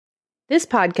This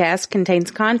podcast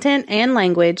contains content and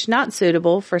language not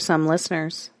suitable for some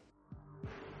listeners.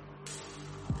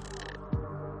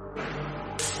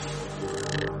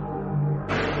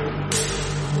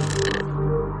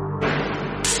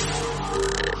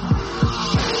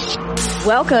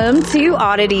 Welcome to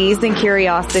Oddities and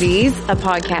Curiosities, a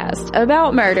podcast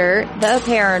about murder, the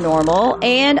paranormal,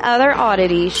 and other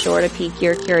oddities sure to pique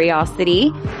your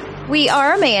curiosity. We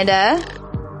are Amanda.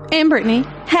 And Brittany.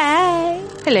 Hey.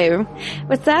 Hello.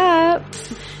 What's up?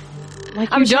 Like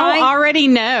you don't already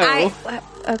know.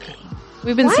 Okay.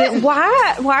 We've been sitting.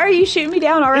 Why are you shooting me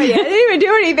down already? I didn't even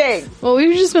do anything. Well,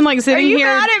 we've just been like sitting here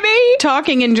mad at me?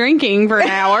 talking and drinking for an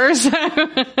hour. So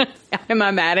am I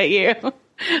mad at you?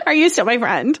 Are you still my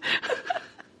friend?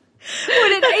 What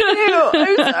did I do?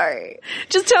 I'm sorry.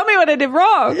 Just tell me what I did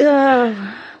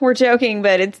wrong. We're joking,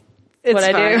 but it's what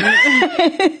I do.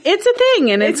 It's a thing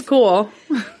and it's cool.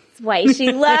 It's why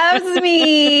she loves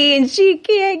me and she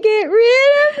can't get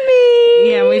rid of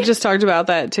me. Yeah, we just talked about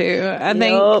that too. I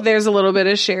think there's a little bit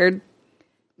of shared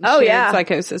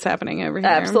psychosis happening over here.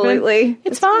 Absolutely.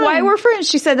 It's fine. Why we're friends.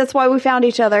 She said that's why we found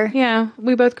each other. Yeah,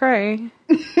 we both cry.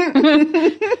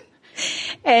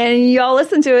 And y'all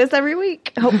listen to us every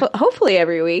week. Hopefully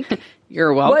every week.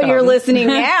 You're welcome. Well, you're listening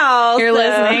now.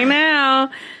 Listening now.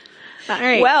 All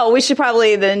right. Well, we should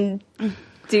probably then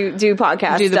do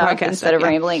podcast stuff instead of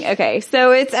rambling. Okay.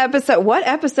 So it's what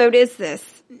episode is this?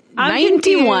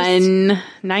 91.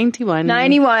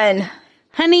 91.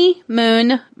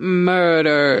 Honeymoon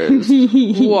Murders.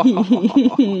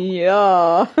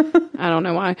 Yeah. I don't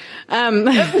know why.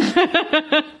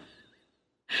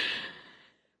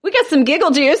 We got some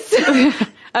giggle juice.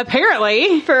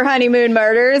 Apparently. For Honeymoon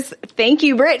Murders. Thank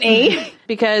you, Brittany.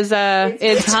 Because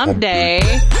it's hump day.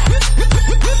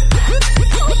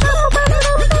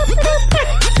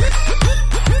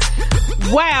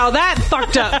 Wow, that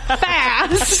fucked up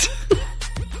fast.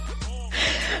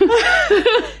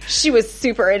 She was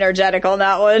super energetic on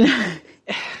that one.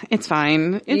 It's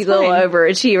fine. It's you little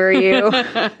overachiever, you.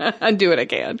 I do what I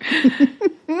can.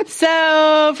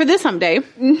 So, for this hump day,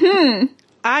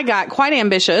 I got quite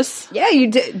ambitious. Yeah,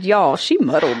 you did. Y'all, she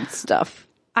muddled stuff.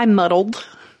 I muddled.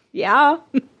 Yeah.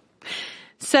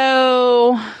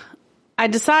 So, I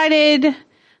decided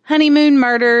honeymoon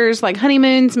murders, like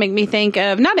honeymoons make me think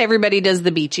of, not everybody does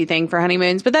the beachy thing for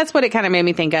honeymoons, but that's what it kind of made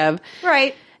me think of.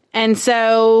 Right. And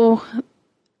so,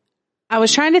 I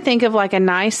was trying to think of like a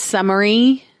nice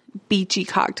summery beachy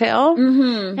cocktail.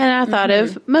 And I thought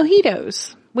of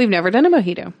mojitos. We've never done a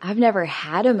mojito. I've never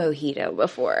had a mojito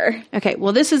before. Okay,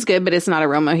 well, this is good, but it's not a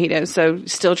real mojito, so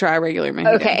still try a regular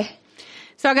mojito. Okay.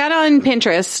 So I got on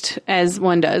Pinterest, as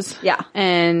one does. Yeah.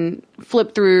 And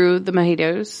flipped through the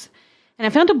mojitos. And I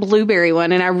found a blueberry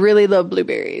one, and I really love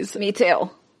blueberries. Me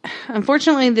too.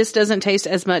 Unfortunately, this doesn't taste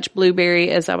as much blueberry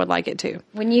as I would like it to.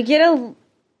 When you get I'm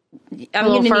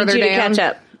going to need you to catch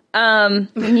up.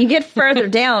 When you get further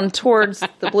down towards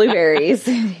the blueberries,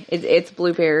 it's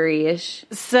blueberry-ish.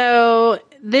 So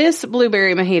this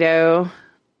blueberry mojito,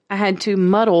 I had to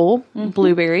muddle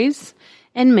blueberries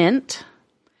and mint.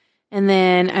 And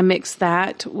then I mixed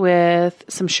that with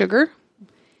some sugar.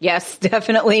 Yes,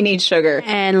 definitely need sugar.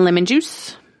 And lemon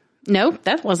juice. No,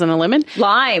 that wasn't a lemon.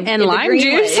 Lime. And lime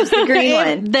juice. It's the green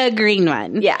one. The green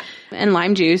one. Yeah. And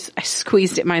lime juice. I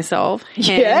squeezed it myself.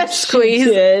 Yes, squeezed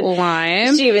she did.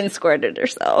 lime. She even squirted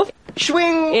herself.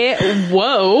 Swing.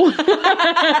 Whoa.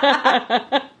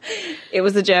 It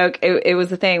was a joke. It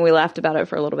was a thing. We laughed about it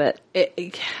for a little bit.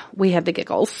 We had the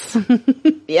giggles.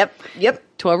 Yep.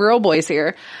 12-year-old boys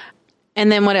here.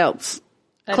 And then what else?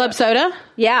 Club soda?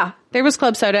 Yeah. There was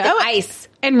club soda. Ice.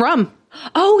 And rum.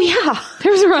 Oh, yeah.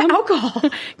 There was rum. Alcohol.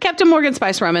 Captain Morgan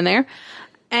Spice rum in there.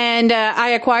 And I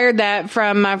acquired that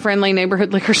from my friendly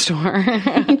neighborhood liquor store.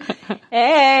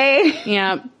 Hey.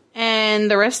 Yeah.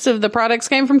 And the rest of the products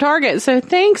came from Target. So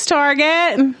thanks,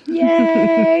 Target.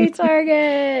 Yay,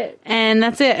 Target. And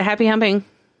that's it. Happy humping.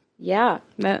 Yeah.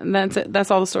 That's it.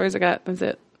 That's all the stories I got. That's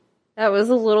it. That was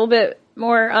a little bit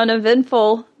more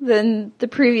uneventful than the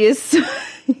previous.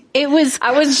 It was.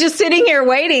 I was just sitting here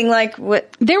waiting, like, what?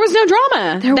 There was no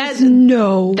drama.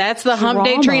 That's the hump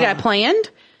day treat I planned.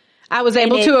 I was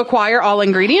able to acquire all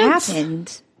ingredients.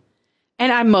 Happened.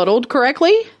 And I muddled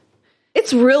correctly.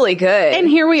 It's really good. And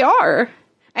here we are.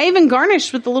 I even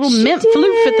garnished with a little mint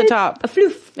floof at the top. A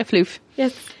floof. A floof.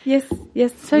 Yes.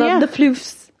 So love the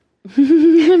floofs.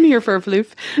 I'm here for a floof.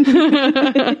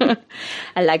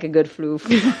 I like a good floof.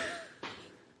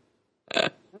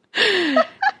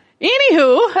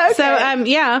 Anywho, okay.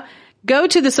 So go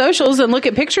to the socials and look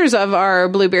at pictures of our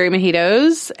blueberry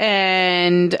mojitos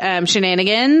and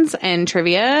shenanigans and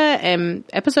trivia and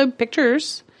episode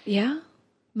pictures. Yeah.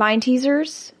 Mind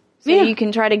teasers. So Yeah. you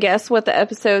can try to guess what the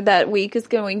episode that week is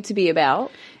going to be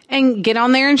about. And get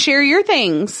on there and share your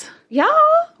things. Yeah.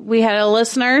 We had a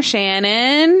listener,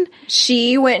 Shannon.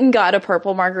 She went and got a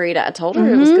purple margarita. I told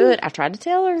her it was good. I tried to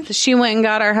tell her. She went and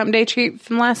got our hump day treat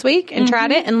from last week and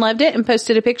tried it and loved it and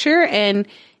posted a picture, and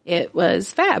it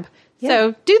was fab. Yeah.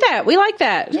 So do that. We like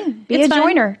that. Yeah. Be a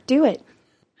joiner. Do it.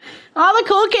 All the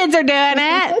cool kids are doing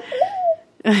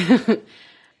it.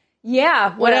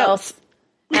 Yeah. What else?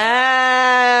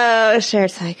 Oh,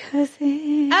 shared psychosis.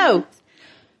 Oh,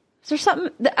 Is there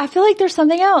something? I feel like there's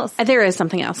something else. there is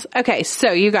something else. Okay,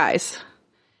 so you guys,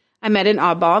 I met an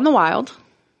oddball in the wild.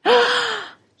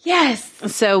 Yes.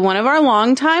 So one of our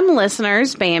longtime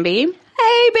listeners, Bambi,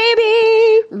 Hey,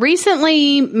 baby.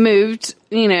 recently moved,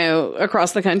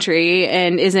 across the country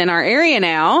and is in our area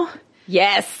now.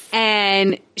 Yes.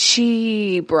 And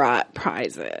she brought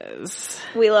prizes.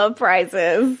 We love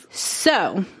prizes.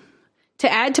 So,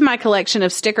 to add to my collection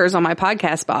of stickers on my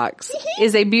podcast box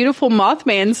is a beautiful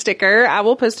Mothman sticker. I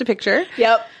will post a picture.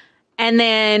 Yep. And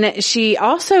then she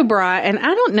also brought, and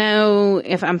I don't know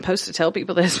if I'm supposed to tell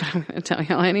people this, but I'm going to tell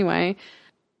y'all anyway.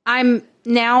 I'm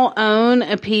now own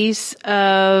a piece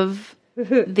of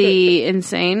the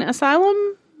insane asylum.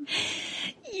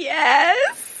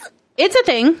 Yes. It's a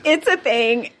thing. It's a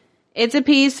thing. It's a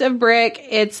piece of brick.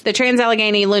 It's the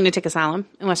Trans-Allegheny Lunatic Asylum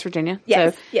in West Virginia.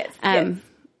 Yes. So, Yes.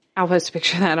 I'll post a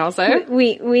picture of that also.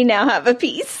 We now have a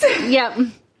piece. Yep.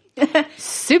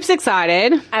 Soup's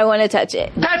excited. I want to touch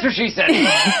it. That's what she said.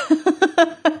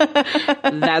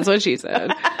 That's what she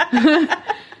said.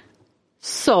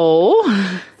 So,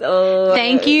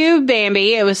 thank you,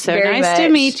 Bambi. It was so Very nice to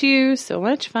much. meet you. So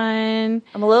much fun.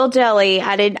 I'm a little jelly.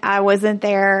 I wasn't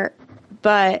there,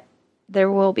 but there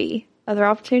will be other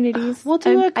opportunities. We'll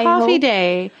do a I coffee hope.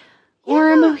 day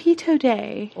or a mojito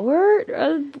day. Or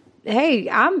hey,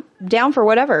 I'm down for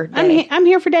whatever. Day. I'm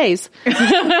here for days.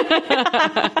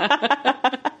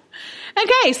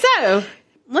 Okay, so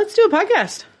let's do a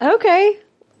podcast. Okay.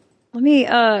 Let me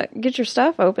get your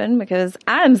stuff open because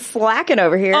I'm slacking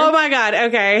over here. Oh my God.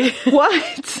 Okay.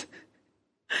 What?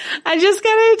 I just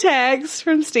got a text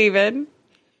from Steven.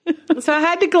 So I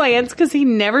had to glance because he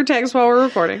never texts while we're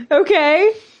recording.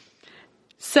 Okay.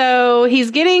 So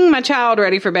he's getting my child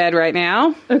ready for bed right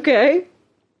now Okay.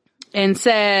 and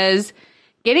says,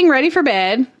 getting ready for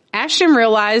bed, Ashton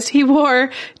realized he wore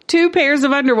 2 pairs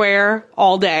of underwear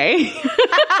all day.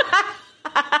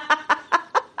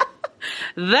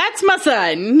 That's my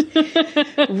son.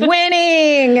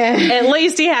 Winning. At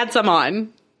least he had some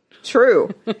on. True.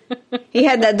 He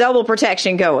had that double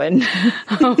protection going.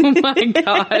 Oh my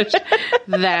gosh.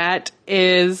 That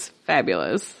is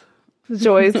fabulous.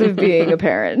 Joys of being a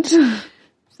parent.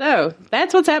 So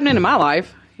that's what's happening in my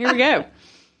life. Here we go.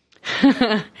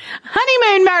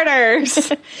 Honeymoon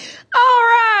murders. All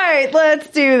right, let's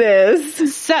do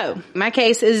this. So my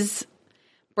case is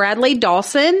Bradley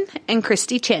Dawson and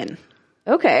Christe Chen.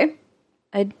 Okay.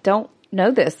 I don't know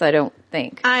this, I don't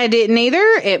think. I didn't either.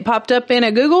 It popped up in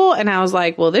a Google and I was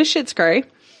like, well, this shit's cray.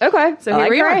 Okay. So here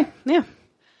we are. Yeah.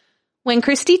 When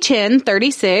Christe Chen,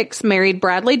 36, married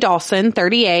Bradley Dawson,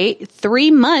 38,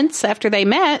 3 months after they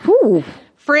met, Ooh.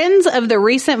 friends of the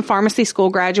recent pharmacy school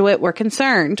graduate were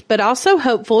concerned, but also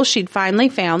hopeful she'd finally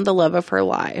found the love of her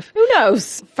life. Who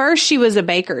knows? First, she was a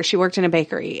baker. She worked in a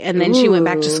bakery. And then she went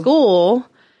back to school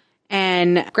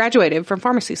and graduated from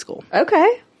pharmacy school.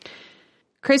 Okay.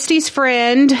 Christy's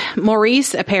friend,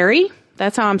 Maurice Aperi.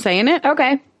 That's how I'm saying it.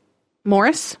 Okay.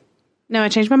 Morris. No, I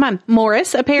changed my mind.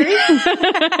 Morris Aperi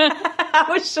I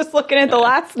was just looking at the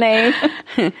last name.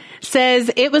 says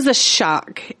it was a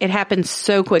shock. It happened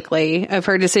so quickly of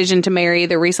her decision to marry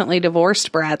the recently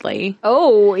divorced Bradley,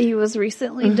 Oh, he was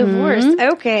recently divorced.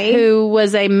 Okay. who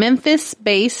was a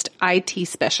Memphis-based IT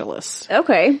specialist.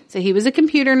 Okay. So he was a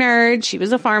computer nerd. She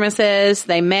was a pharmacist.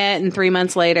 They met, and 3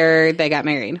 months later, they got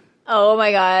married. Oh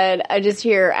my God. I just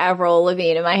hear Avril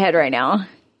Lavigne in my head right now.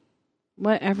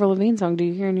 What Avril Lavigne song do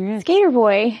you hear in your head? Skater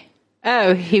Boy.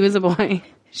 Oh, he was a boy.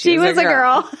 She was a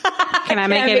girl. Can I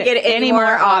make it any more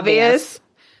obvious?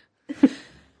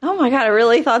 Oh my God. I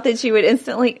really thought that she would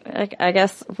instantly. I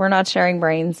guess we're not sharing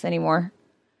brains anymore.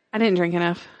 I didn't drink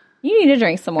enough. You need to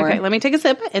drink some more. Okay, let me take a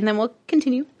sip and then we'll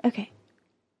continue. Okay.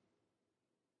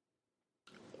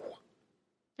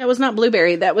 That was not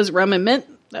blueberry. That was rum and mint.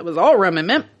 That was all rum and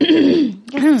mint.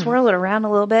 Just swirl it around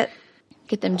a little bit.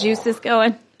 Get them juices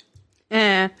going.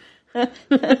 Okay.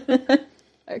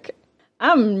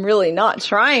 I'm really not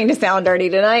trying to sound dirty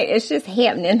tonight. It's just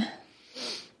happening.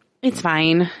 It's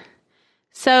fine.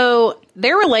 So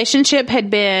their relationship had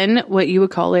been what you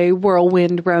would call a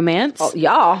whirlwind romance. Oh,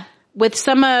 yeah. with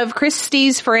some of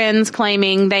Christe's friends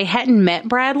claiming they hadn't met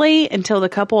Bradley until the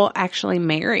couple actually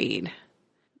married.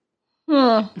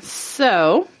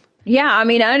 So... Yeah, I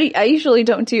mean, I usually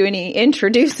don't do any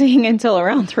introducing until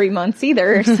around 3 months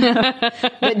either. So.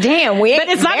 But damn, we ain't But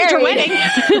it's married. not your wedding.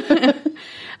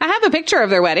 I have a picture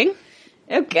of their wedding.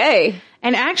 Okay.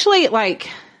 And actually, like,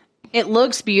 it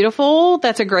looks beautiful.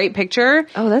 That's a great picture.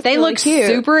 Oh, that's They really look cute.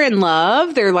 super in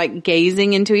love. They're, like,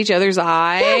 gazing into each other's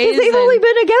eyes. Yeah, because they've only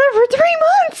been together for 3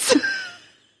 months.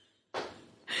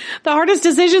 The hardest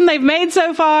decision they've made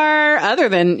so far, other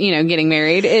than, you know, getting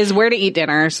married, is where to eat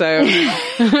dinner. So,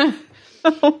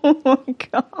 Oh my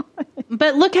God.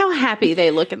 but look how happy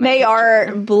they look in that They picture.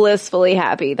 are blissfully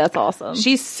happy. That's awesome.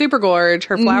 She's super gorge.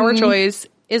 Her flower choice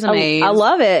is amazing. I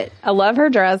love it. I love her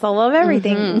dress. I love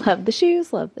everything. Love the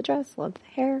shoes. Love the dress. Love the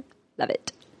hair. Love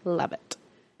it. Love it.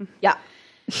 Yeah.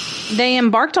 They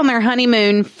embarked on their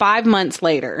honeymoon 5 months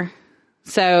later.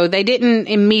 So they didn't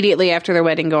immediately after their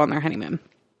wedding go on their honeymoon.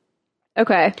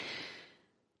 Okay.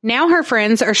 Now her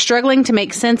friends are struggling to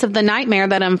make sense of the nightmare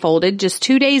that unfolded just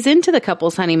 2 days into the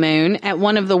couple's honeymoon at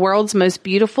one of the world's most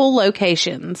beautiful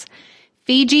locations,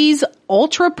 Fiji's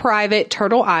ultra-private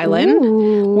Turtle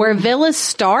Island, where villas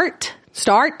start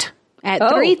at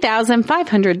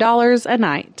 $3,500 a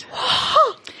night.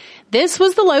 This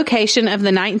was the location of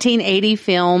the 1980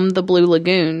 film The Blue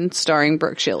Lagoon, starring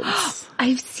Brooke Shields.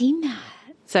 I've seen that.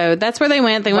 So that's where they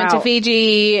went. They went to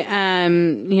Fiji.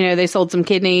 You know, they sold some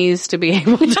kidneys to be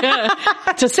able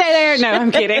to stay there. No,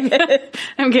 I'm kidding.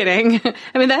 I'm kidding.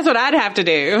 I mean, that's what I'd have to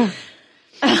do.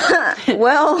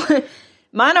 Well,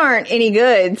 mine aren't any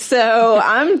good, so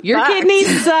I'm Your fucked.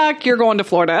 kidneys suck. You're going to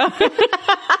Florida.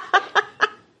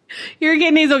 Your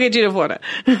kidneys will get you to Florida.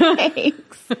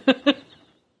 Thanks.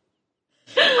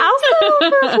 I'll settle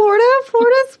for Florida.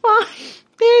 Florida's fine.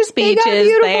 There's They got beaches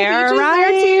beautiful there, beaches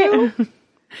right? there too.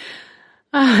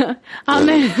 On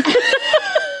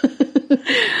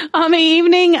the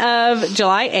evening of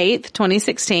July 8th,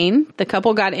 2016, the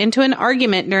couple got into an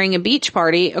argument during a beach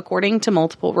party, according to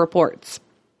multiple reports.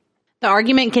 The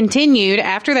argument continued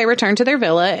after they returned to their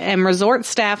villa, and resort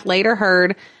staff later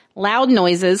heard loud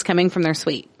noises coming from their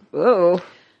suite. Whoa.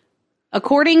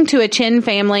 According to a Chen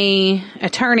family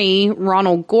attorney,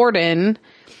 Ronald Gordon,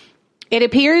 it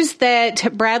appears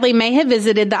that Bradley may have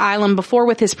visited the island before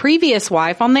with his previous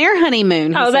wife on their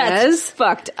honeymoon. Oh, that's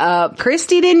fucked up. Christe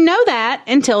didn't know that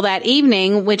until that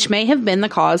evening, which may have been the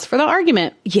cause for the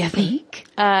argument. You think?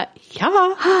 Yeah.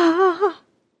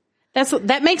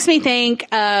 That makes me think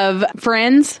of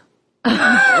Friends.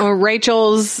 Or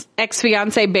Rachel's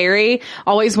ex-fiance Barry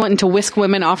always wanting to whisk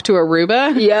women off to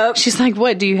Aruba. Yep. She's like,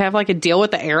 what, do you have like a deal with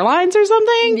the airlines or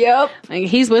something? Yep. Like,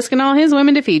 he's whisking all his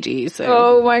women to Fiji. So.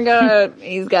 Oh my God.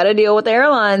 He's got to deal with the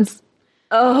airlines.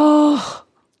 Oh.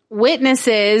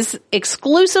 Witnesses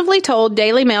exclusively told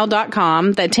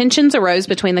DailyMail.com that tensions arose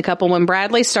between the couple when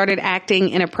Bradley started acting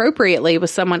inappropriately with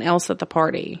someone else at the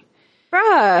party.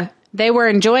 Bruh. They were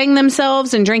enjoying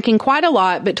themselves and drinking quite a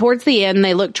lot, but towards the end,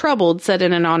 they looked troubled, said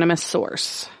an anonymous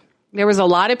source. There was a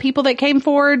lot of people that came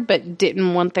forward, but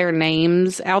didn't want their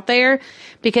names out there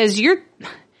because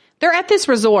they're at this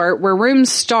resort where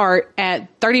rooms start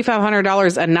at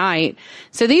 $3,500 a night.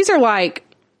 So these are like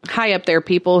high up there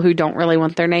people who don't really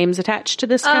want their names attached to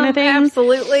this kind of thing.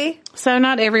 Absolutely. So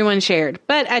not everyone shared,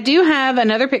 but I do have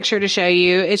another picture to show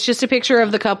you. It's just a picture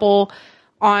of the couple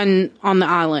on the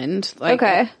island, like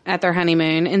at their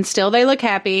honeymoon, and still they look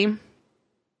happy.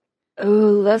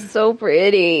 Oh, that's so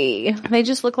pretty. They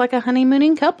just look like a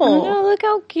honeymooning couple. Oh, look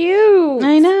how cute.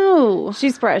 I know.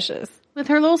 She's precious. With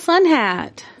her little sun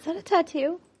hat. Is that a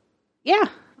tattoo? Yeah,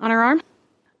 on her arm.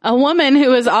 A woman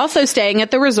who was also staying at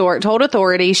the resort told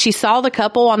authorities she saw the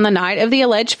couple on the night of the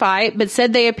alleged fight, but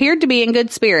said they appeared to be in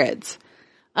good spirits.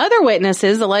 Other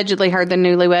witnesses allegedly heard the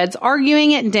newlyweds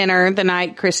arguing at dinner the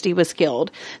night Christe was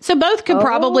killed. So both could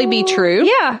probably be true.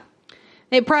 Yeah.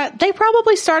 They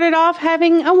probably started off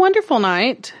having a wonderful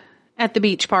night at the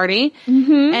beach party.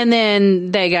 Mm-hmm. And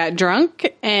then they got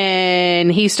drunk and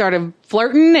he started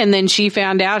flirting. And then she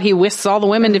found out he whisks all the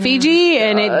women to Fiji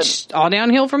and it's all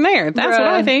downhill from there. That's what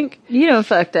I think. You done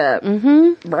fucked up.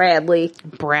 Mm-hmm. Bradley.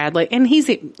 And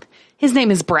his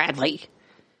name is Bradley.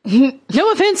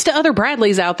 No offense to other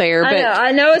Bradleys out there, but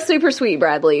I know a super sweet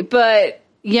Bradley, but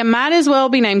you might as well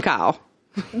be named Kyle.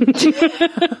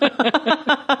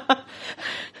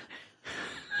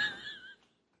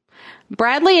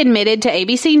 Bradley admitted to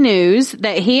ABC News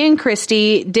that he and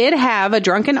Christe did have a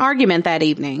drunken argument that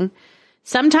evening.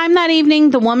 Sometime that evening,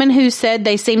 the woman who said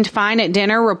they seemed fine at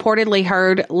dinner reportedly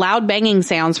heard loud banging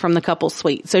sounds from the couple's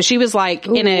suite. So she was like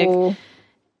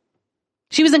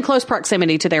She was in close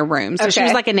proximity to their room, so she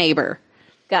was like a neighbor.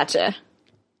 Gotcha.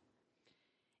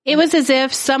 It was as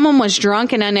if someone was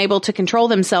drunk and unable to control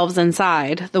themselves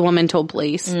inside, the woman told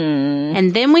police.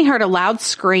 And then we heard a loud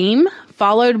scream,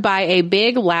 followed by a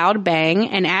big, loud bang,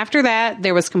 and after that,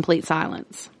 there was complete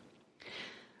silence.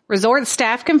 Resort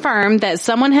staff confirmed that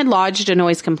someone had lodged a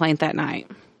noise complaint that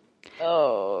night.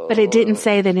 Oh. But it didn't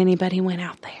say that anybody went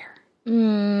out there.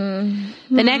 The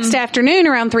next afternoon,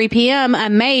 around 3 p.m., a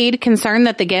maid, concerned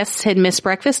that the guests had missed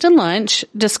breakfast and lunch,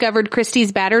 discovered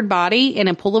Christe's battered body in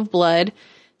a pool of blood,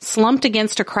 slumped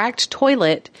against a cracked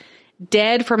toilet,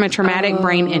 dead from a traumatic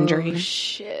brain injury.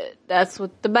 Shit. That's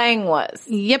what the bang was.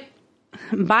 Yep.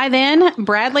 By then,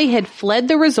 Bradley had fled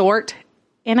the resort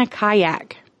in a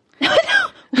kayak.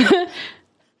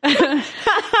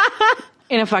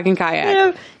 In a fucking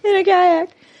kayak. In a kayak.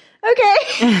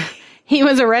 Okay. He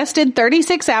was arrested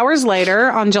 36 hours later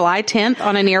on July 10th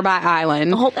on a nearby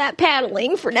island. All that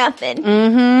paddling for nothing.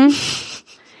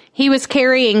 He was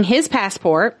carrying his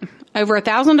passport, over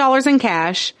 $1,000 in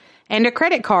cash, and a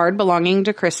credit card belonging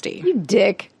to Christe. You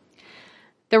dick.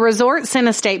 The resort sent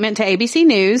a statement to ABC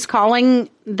News calling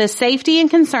the safety and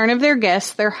concern of their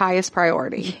guests their highest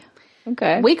priority.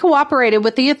 Okay. We cooperated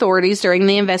with the authorities during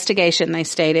the investigation, they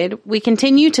stated. We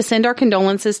continue to send our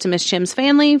condolences to Miss Chim's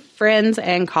family, friends,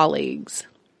 and colleagues.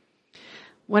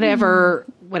 Whatever.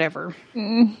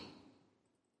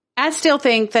 I still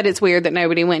think that it's weird that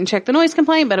nobody went and checked the noise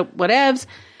complaint, but whatevs.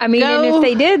 I mean, and if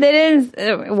they did, they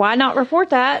didn't. Why not report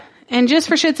that? And just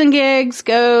for shits and gigs,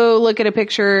 go look at a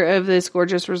picture of this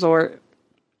gorgeous resort.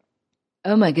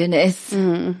 Oh my goodness.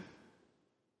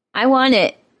 I want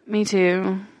it. Me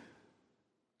too.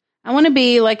 I want to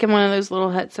be like in one of those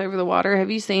little huts over the water. Have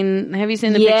you seen the pictures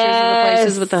of the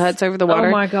places with the huts over the water?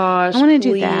 Oh my gosh. I want to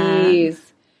do that. And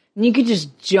you could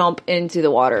just jump into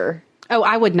the water. Oh,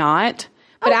 I would not.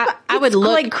 But I would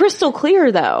look like crystal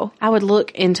clear though. I would look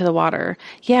into the water.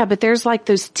 Yeah, but there's like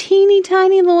those teeny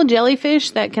tiny little jellyfish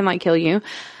that can like kill you.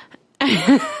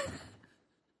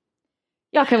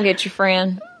 Y'all come get your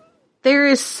friend. There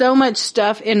is so much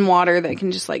stuff in water that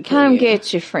can just like kill you. Come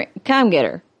get your friend. Come get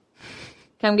her.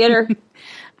 Come get her.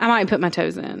 I might put my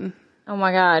toes in. Oh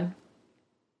my God.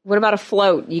 What about a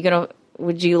float?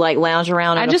 Would you like lounge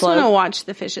around on a float? I just want to watch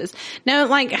the fishes. No,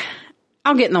 like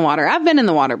I'll get in the water. I've been in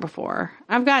the water before.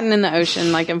 I've gotten in the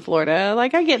ocean, like in Florida.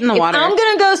 Like I get in the water. I'm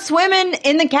going to go swimming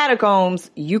in the catacombs.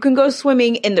 You can go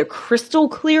swimming in the crystal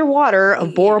clear water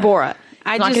of Bora Bora.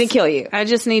 It's not going to kill you. I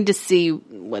just need to see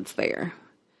what's there.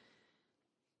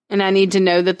 And I need to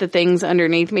know that the things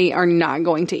underneath me are not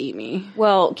going to eat me.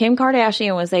 Well, Kim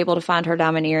Kardashian was able to find her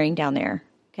diamond earring down there.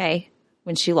 Okay.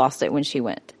 When she lost it when she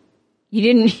went.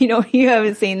 You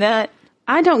haven't seen that?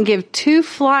 I don't give two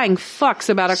flying fucks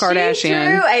about a Kardashian. She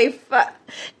drew oh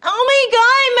my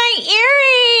God, my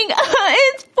earring!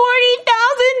 It's $40,000.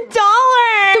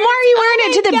 Then why are you wearing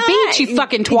it to the beach, you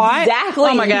fucking twat? Exactly.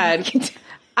 Oh my God.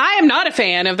 I am not a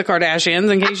fan of the Kardashians,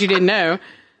 in case you didn't know.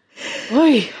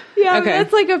 Oy. Yeah, okay.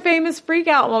 That's like a famous freak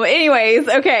out moment. Anyways,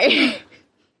 okay.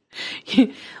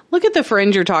 Look at the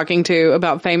friend you're talking to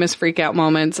about famous freak out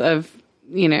moments of,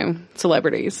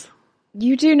 celebrities.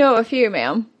 You do know a few,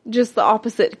 ma'am. Just the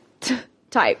opposite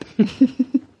type.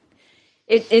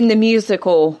 In the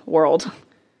musical world.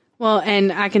 Well,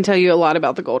 and I can tell you a lot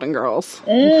about the Golden Girls.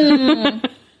 Mm.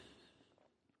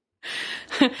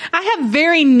 I have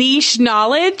very niche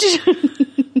knowledge.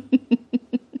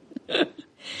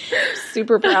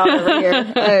 Super proud over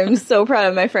here. I'm so proud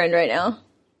of my friend right now.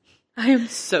 I am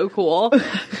so cool.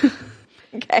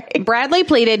 Okay. Bradley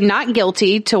pleaded not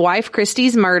guilty to wife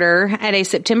Christe's murder at a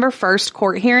September 1st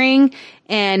court hearing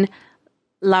in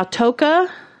Lautoka,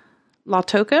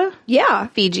 yeah,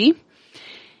 Fiji.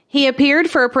 He appeared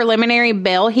for a preliminary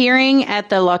bail hearing at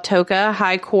the Lautoka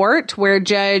High Court, where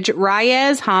Judge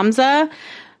Reyes Hamza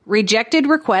rejected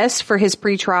requests for his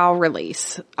pretrial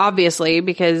release. Obviously,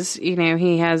 because,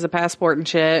 he has a passport and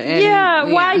shit. And, yeah,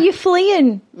 why are you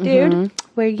fleeing, dude? Mm-hmm.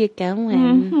 Where you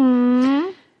going?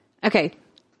 Mm-hmm. Okay.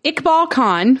 Iqbal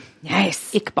Khan.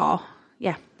 Nice. Iqbal.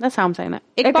 Yeah, that's how I'm saying that.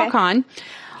 Iqbal Khan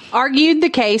argued the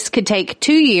case could take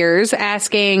 2 years,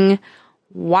 asking,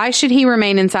 why should he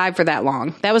remain inside for that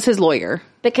long? That was his lawyer.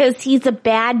 Because he's a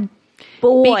bad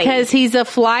boy. Because he's a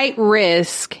flight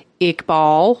risk,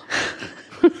 Iqbal.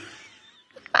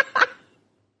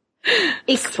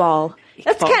 Iqbal.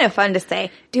 That's kind of fun to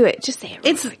say. Do it. Just say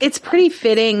it. It's pretty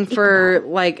fitting for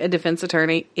like a defense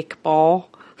attorney. Iqbal.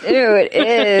 Ew, it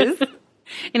is.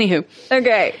 Anywho.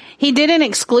 Okay. He did an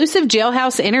exclusive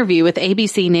jailhouse interview with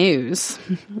ABC News.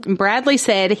 Bradley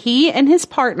said he and his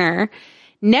partner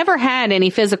never had any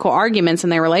physical arguments in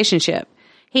their relationship.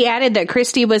 He added that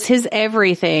Christe was his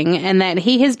everything and that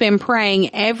he has been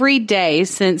praying every day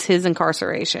since his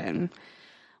incarceration.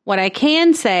 What I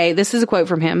can say, this is a quote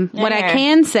from him, what I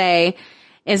can say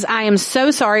is I am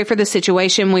so sorry for the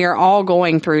situation we are all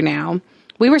going through now.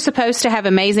 We were supposed to have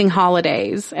amazing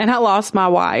holidays, and I lost my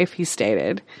wife, he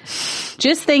stated.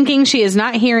 Just thinking she is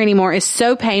not here anymore is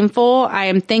so painful. I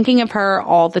am thinking of her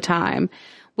all the time.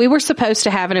 We were supposed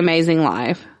to have an amazing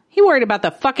life. He worried about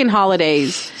the fucking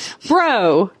holidays.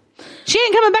 Bro, she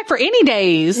ain't coming back for any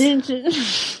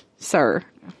days. Sir.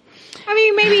 I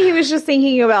mean, maybe he was just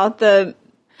thinking about the...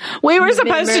 We were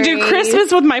supposed to do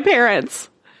Christmas with my parents.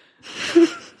 Oh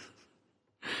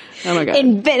my God.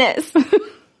 In Venice.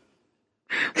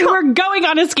 We were going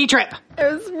on a ski trip. I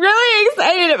was really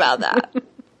excited about that.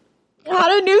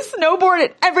 Had a new snowboard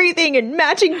and everything and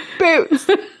matching boots.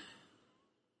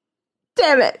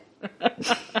 Damn it.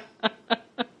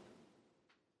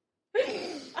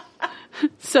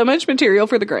 So much material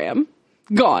for the gram.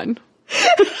 Gone.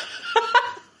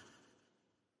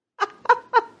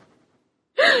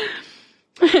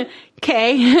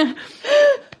 Okay.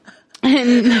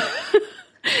 And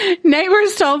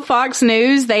neighbors told Fox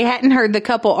News they hadn't heard the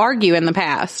couple argue in the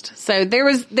past. So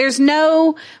there's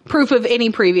no proof of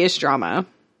any previous drama.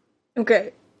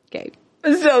 Okay. Okay.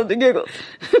 So the giggles.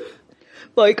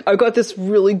 Like, I got this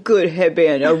really good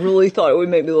headband. I really thought it would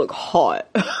make me look hot.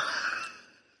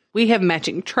 We have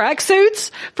matching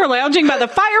tracksuits for lounging by the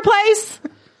fireplace.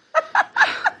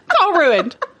 It's all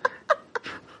ruined.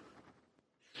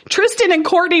 Tristan and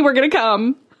Courtney were going to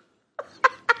come.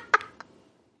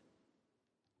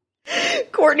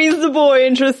 Courtney's the boy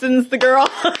and Tristan's the girl.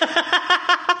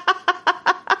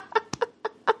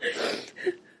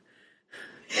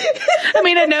 I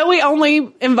mean, I know we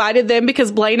only invited them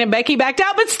because Blaine and Becky backed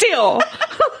out, but still.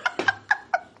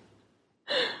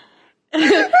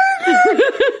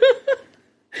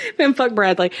 Man, fuck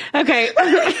Bradley. Okay.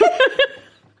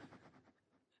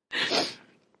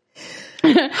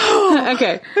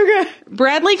 Okay.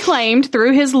 Bradley claimed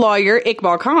through his lawyer,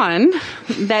 Iqbal Khan,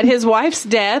 that his wife's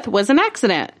death was an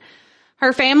accident.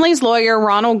 Her family's lawyer,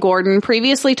 Ronald Gordon,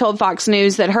 previously told Fox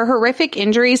News that her horrific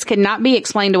injuries could not be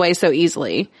explained away so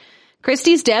easily.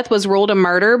 Christe's death was ruled a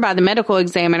murder by the medical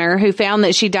examiner, who found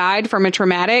that she died from a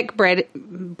traumatic bread.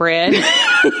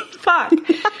 Fuck.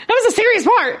 That was a serious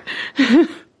part.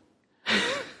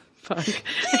 Fuck.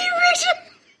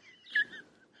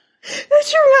 A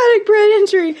traumatic brain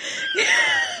injury.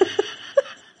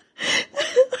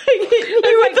 Like hitting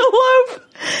you with the loaf.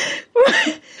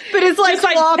 But it's like just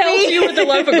floppy. Like pelts you with a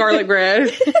loaf of garlic bread.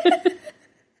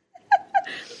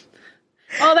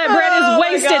 All that bread is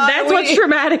wasted. God, That's what's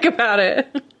traumatic about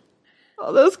it.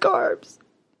 All those carbs.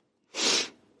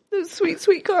 Those sweet,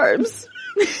 sweet carbs.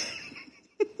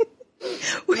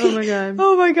 Oh my God.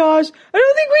 Oh my gosh. I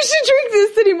don't think we should drink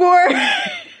this anymore.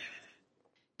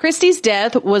 Christe's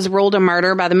death was ruled a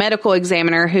murder by the medical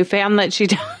examiner, who found that she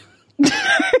died.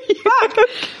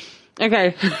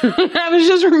 Okay. I was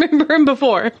just remembering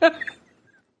before.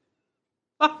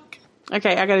 Fuck.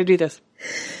 Okay, I gotta do this.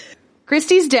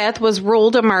 Christe's death was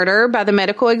ruled a murder by the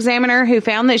medical examiner, who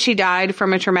found that she died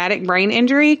from a traumatic brain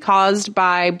injury caused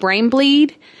by brain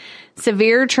bleed,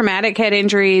 severe traumatic head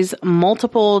injuries,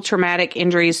 multiple traumatic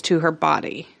injuries to her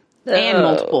body. And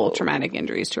multiple traumatic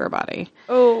injuries to her body.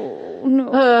 Oh,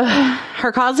 no.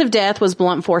 Her cause of death was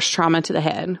blunt force trauma to the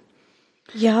head.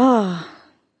 Yeah.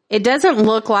 It doesn't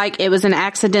look like it was an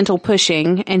accidental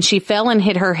pushing, and she fell and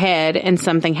hit her head and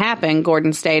something happened,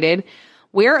 Gordon stated.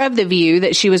 We're of the view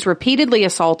that she was repeatedly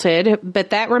assaulted, but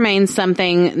that remains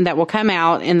something that will come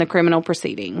out in the criminal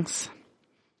proceedings.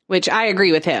 Which I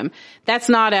agree with him. That's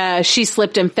not a she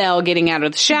slipped and fell getting out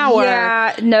of the shower.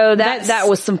 Yeah, no, that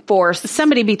was some force.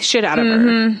 Somebody beat the shit out of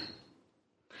her.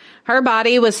 Her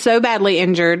body was so badly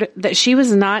injured that she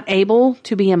was not able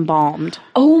to be embalmed.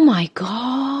 Oh my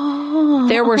God.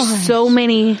 There were so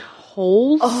many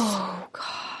holes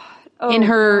in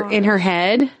her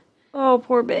head. Oh,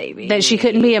 poor baby. That she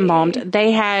couldn't be embalmed.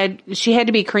 She had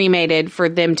to be cremated for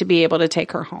them to be able to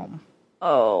take her home.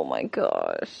 Oh my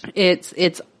gosh. It's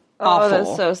awful. Oh,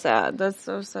 that's so sad.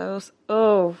 That's so.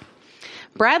 Oh.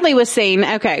 Bradley was seen,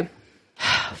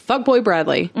 fuckboy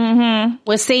Bradley,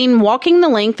 was seen walking the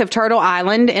length of Turtle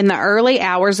Island in the early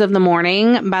hours of the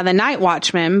morning by the night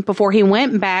watchman before he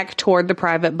went back toward the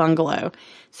private bungalow.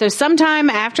 So sometime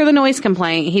after the noise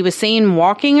complaint, he was seen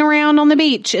walking around on the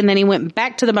beach, and then he went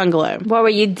back to the bungalow. What were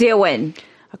you doing?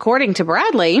 According to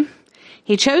Bradley,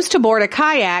 he chose to board a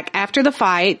kayak after the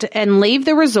fight and leave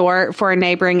the resort for a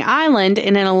neighboring island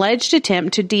in an alleged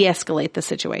attempt to de-escalate the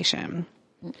situation.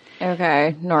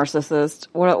 Okay, narcissist.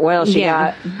 What else you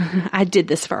got? I did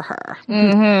this for her.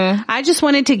 Mm-hmm. I just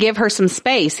wanted to give her some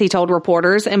space, he told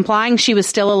reporters, implying she was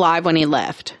still alive when he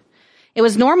left. It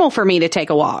was normal for me to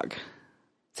take a walk.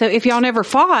 So if y'all never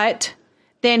fought,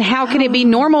 then how can it be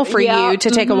normal for you to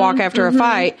take a walk after a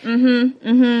fight?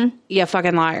 You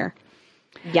fucking liar.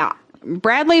 Yeah.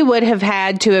 Bradley would have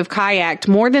had to have kayaked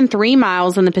more than 3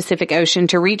 miles in the Pacific Ocean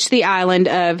to reach the island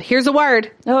of, here's a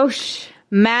word,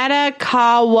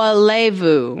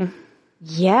 Matakawalevu.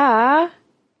 Yeah.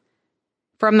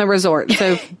 From the resort.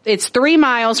 So it's 3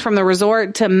 miles from the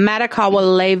resort to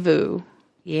Matakawalevu.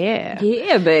 Yeah.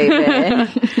 Yeah,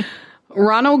 baby.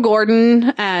 Ronald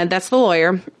Gordon, that's the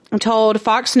lawyer, told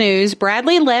Fox News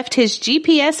Bradley left his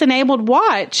GPS-enabled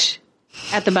watch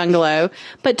at the bungalow,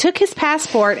 but took his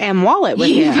passport and wallet with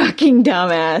him. You fucking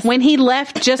dumbass. When he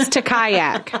left just to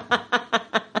kayak.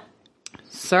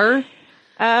 Sir?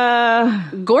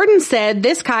 Gordon said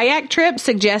this kayak trip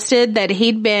suggested that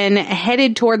he'd been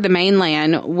headed toward the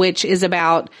mainland, which is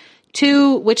about a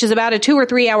 2 or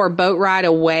 3 hour boat ride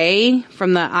away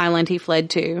from the island he fled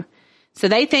to. So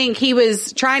they think he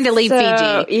was trying to leave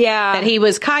Fiji. Yeah. That he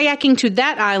was kayaking to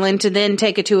that island to then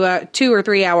take a 2 or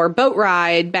 3 hour boat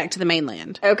ride back to the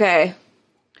mainland. Okay.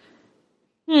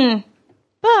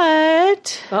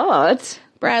 But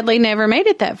Bradley never made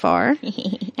it that far.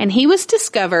 And he was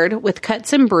discovered with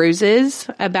cuts and bruises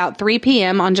about 3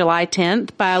 p.m. on July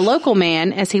 10th by a local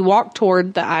man as he walked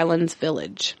toward the island's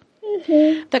village.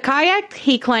 The kayak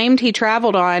he claimed he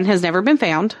traveled on has never been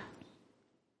found.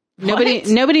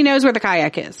 Nobody knows where the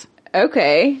kayak is.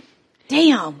 Okay.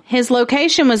 Damn. His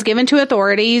location was given to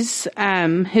authorities,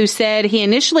 who said he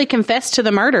initially confessed to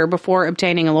the murder before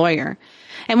obtaining a lawyer.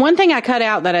 And one thing I cut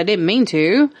out that I didn't mean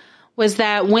to was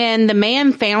that when the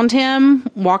man found him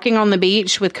walking on the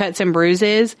beach with cuts and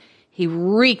bruises, he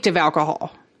reeked of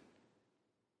alcohol.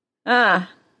 So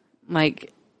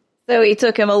he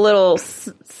took him a little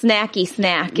snacky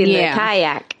snack in the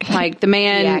kayak. Like the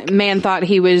man thought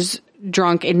he was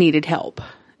drunk and needed help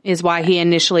is why he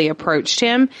initially approached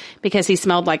him, because he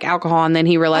smelled like alcohol, and then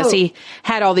he realized he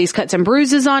had all these cuts and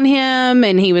bruises on him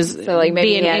and he was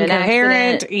being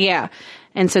incoherent. Yeah.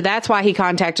 And so that's why he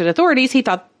contacted authorities. He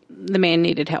thought the man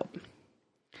needed help.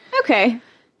 Okay.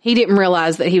 He didn't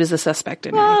realize that he was a suspect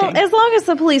in anything. As long as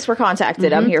the police were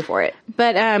contacted, I'm here for it.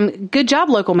 But good job,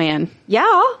 local man.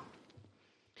 Yeah.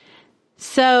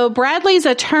 So Bradley's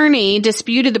attorney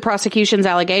disputed the prosecution's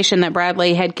allegation that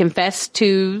Bradley had confessed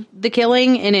to the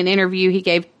killing in an interview he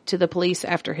gave to the police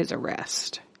after his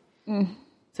arrest.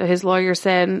 So his lawyer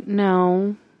said,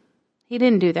 no, he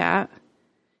didn't do that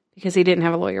because he didn't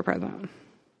have a lawyer present.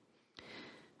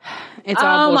 It's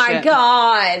all bullshit. Oh my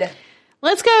God.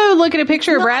 Let's go look at a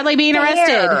picture of Bradley being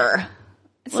arrested.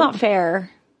 It's not fair.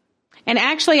 And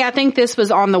actually, I think this was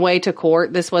on the way to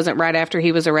court. This wasn't right after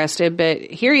he was arrested, but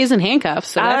here he is in handcuffs,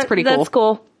 so that's pretty cool. That's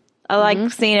cool. I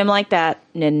like seeing him like that,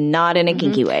 and not in a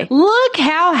kinky way. Look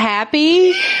how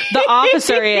happy the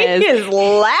officer is. He is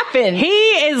laughing. He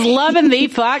is loving the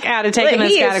fuck out of taking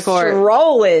this guy to court. He is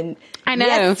strolling. I know.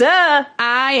 Yes, sir.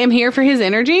 I am here for his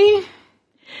energy.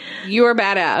 You are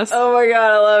badass. Oh my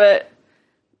God, I love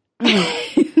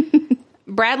it.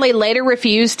 Bradley later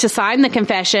refused to sign the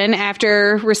confession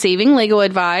after receiving legal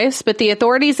advice, but the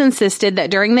authorities insisted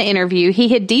that during the interview, he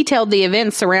had detailed the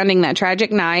events surrounding that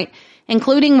tragic night,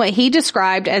 including what he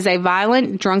described as a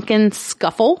violent, drunken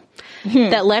scuffle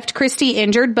that left Christe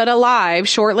injured but alive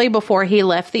shortly before he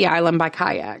left the island by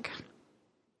kayak.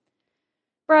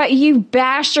 Bruh, you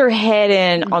bashed her head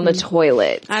in on the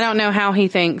toilet. I don't know how he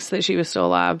thinks that she was still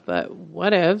alive, but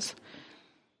whatevs.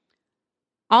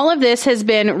 All of this has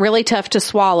been really tough to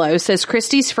swallow, says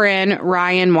Christe's friend,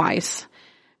 Ryan Weiss.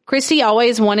 Christe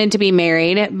always wanted to be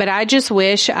married, but I just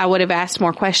wish I would have asked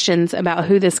more questions about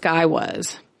who this guy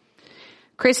was.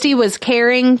 Christe was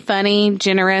caring, funny,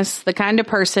 generous, the kind of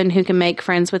person who can make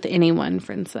friends with anyone,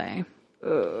 friends say.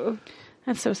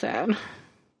 That's so sad.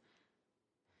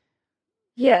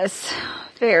 Yes,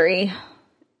 very.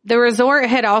 The resort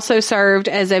had also served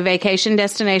as a vacation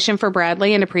destination for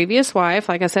Bradley and a previous wife,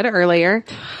 like I said earlier.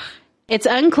 It's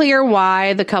unclear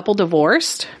why the couple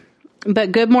divorced,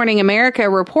 but Good Morning America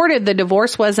reported the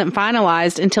divorce wasn't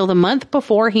finalized until the month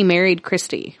before he married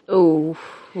Christe.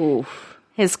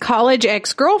 His college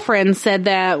ex-girlfriend said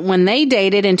that when they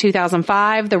dated in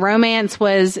 2005, the romance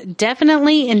was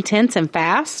definitely intense and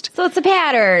fast. So it's a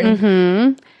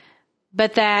pattern.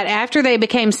 But that after they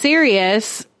became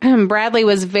serious, Bradley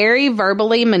was very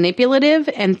verbally manipulative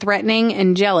and threatening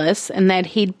and jealous, and that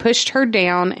he'd pushed her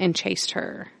down and chased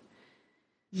her.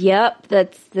 Yep,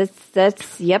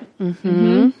 that's yep.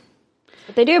 What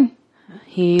they do.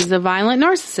 He's a violent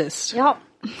narcissist. Yep.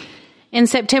 In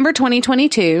September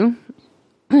 2022,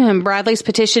 Bradley's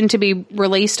petition to be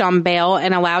released on bail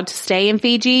and allowed to stay in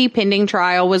Fiji pending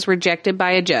trial was rejected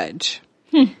by a judge.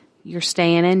 You're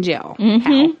staying in jail.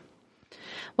 How?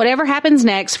 Whatever happens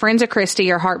next, friends of Christe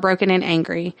are heartbroken and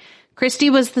angry. Christe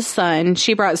was the son.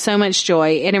 She brought so much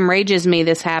joy. It enrages me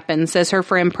this happened, says her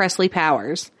friend Presley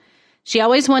Powers. She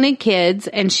always wanted kids,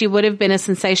 and she would have been a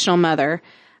sensational mother.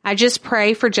 I just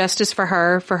pray for justice for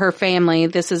her family.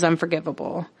 This is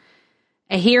unforgivable.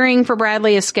 A hearing for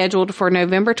Bradley is scheduled for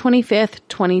November 25th,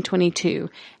 2022.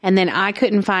 And then I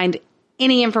couldn't find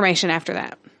any information after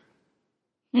that.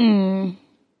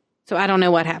 So I don't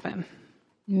know what happened.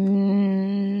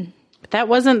 But that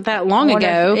wasn't that long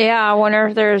ago. I wonder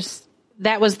if there's...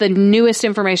 That was the newest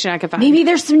information I could find. Maybe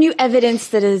there's some new evidence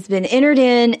that has been entered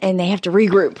in and they have to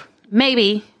regroup.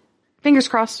 Maybe. Fingers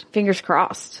crossed. Fingers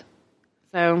crossed.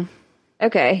 So.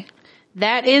 Okay.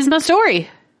 That is my story.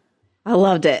 I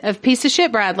loved it. Of piece of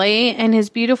shit Bradley and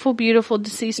his beautiful, beautiful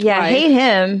deceased wife. I hate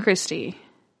him. Christe.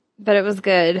 But it was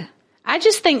good. I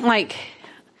just think, like,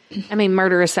 I mean,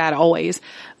 murder is sad always.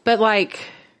 But, like,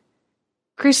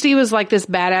 Christe was like this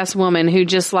badass woman who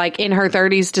just, like, in her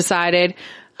 30s decided,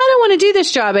 I don't want to do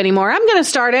this job anymore. I'm going to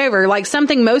start over. Like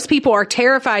something most people are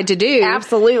terrified to do.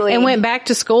 Absolutely. And went back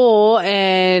to school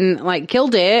and like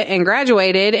killed it and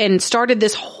graduated and started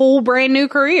this whole brand new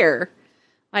career.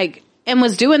 Like, and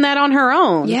was doing that on her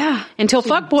own. Yeah. Until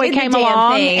fuckboy came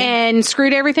along and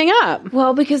screwed everything up.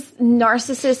 Well, because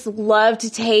narcissists love to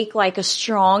take like a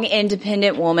strong,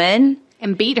 independent woman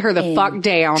and beat her the fuck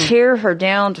down. Tear her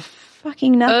down to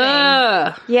fucking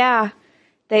nothing. Yeah.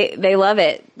 They love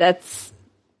it.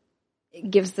 It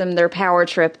gives them their power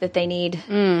trip that they need.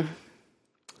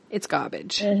 It's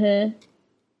garbage.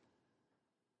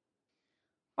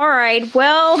 All right.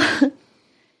 Well,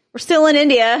 we're still in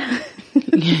India.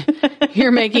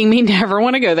 You're making me never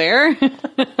want to go there.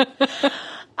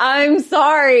 I'm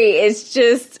sorry. It's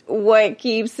just what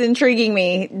keeps intriguing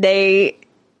me. They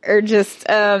are just,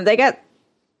 they got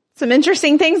some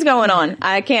interesting things going on.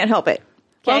 I can't help it.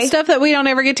 Okay. Well, stuff that we don't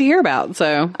ever get to hear about,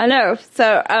 so. I know.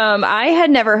 So, I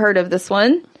had never heard of this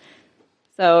one.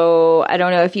 So, I don't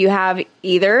know if you have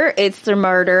either. It's the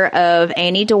murder of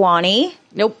Anni Dewani.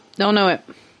 Nope. Don't know it.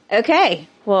 Okay.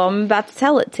 Well, I'm about to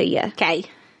tell it to you. Okay.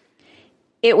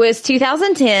 It was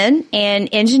 2010, and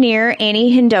engineer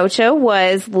Anni Hindocha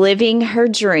was living her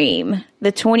dream.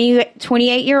 The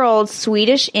 28-year-old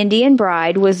Swedish Indian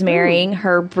bride was marrying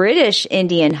her British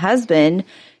Indian husband,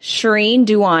 Shrien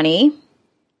Dewani,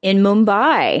 in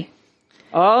Mumbai.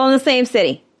 All in the same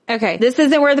city. Okay. This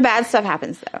isn't where the bad stuff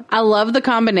happens, though. I love the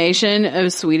combination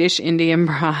of Swedish Indian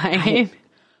bride.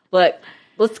 Look,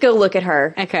 let's go look at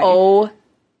her. Okay. Oh,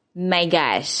 my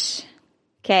gosh.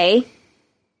 Okay.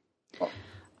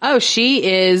 Oh, she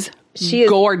is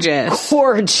gorgeous.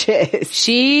 Gorgeous.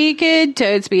 She could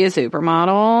totes be a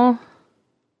supermodel.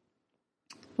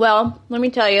 Well, let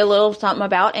me tell you a little something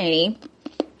about Annie.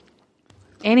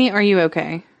 Annie, are you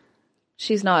okay?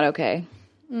 She's not okay.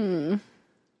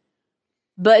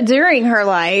 But during her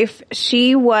life,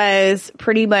 she was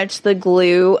pretty much the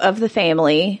glue of the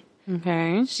family.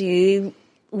 Okay. She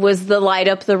was the light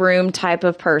up the room type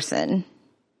of person.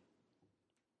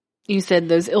 You said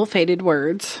those ill-fated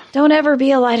words. Don't ever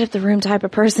be a light up the room type of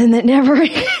person. That never,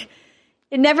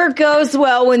 it never goes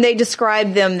well when they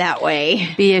describe them that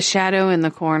way. Be a shadow in the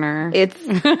corner. It's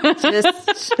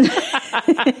just...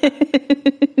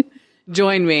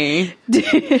 Join me.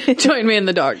 Join me in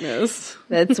the darkness.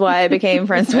 That's why I became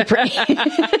friends with Brie.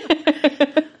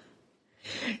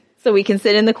 So we can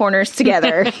sit in the corners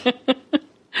together.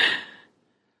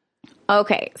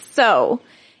 Okay, so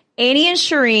Annie and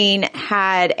Shrien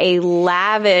had a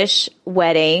lavish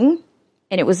wedding,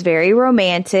 and it was very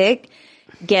romantic.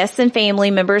 Guests and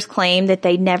family members claimed that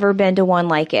they'd never been to one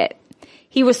like it.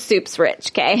 He was soups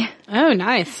rich, okay? Oh,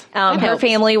 nice. Her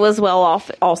family was well off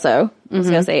also. I was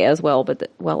going to say as well,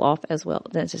 but well off as well.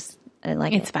 That's just, I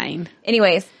like it's fine.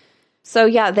 Anyways, so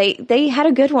yeah, they had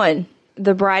a good one.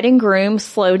 The bride and groom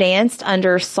slow danced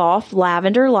under soft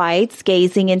lavender lights,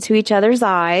 gazing into each other's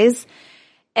eyes,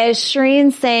 as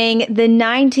Shrien sang the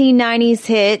 1990s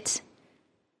hit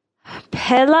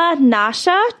Pela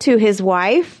Nasha to his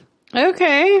wife.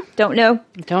 Okay. Don't know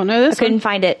this couldn't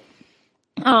find it.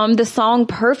 The song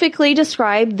perfectly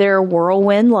described their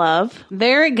whirlwind love.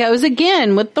 There it goes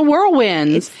again with the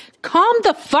whirlwinds. Calm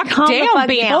the fuck down,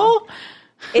 people.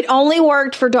 It only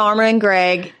worked for Dharma and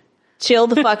Greg. Chill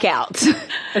the fuck out.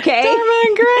 Okay? Dharma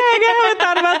and Greg. I haven't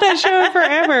thought about that show in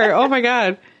forever. Oh my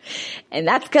God. And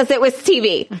that's because it was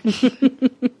TV.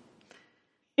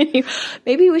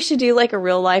 Maybe we should do like a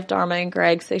real life Dharma and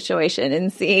Greg situation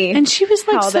and see. And she was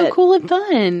like so cool and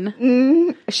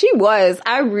fun. She was.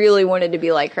 I really wanted to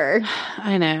be like her.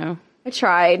 I know. I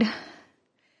tried.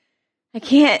 I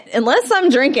can't, unless I'm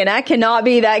drinking, I cannot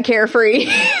be that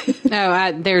carefree.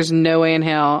 No, there's no way in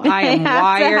hell. I am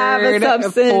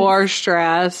wired for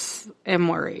stress and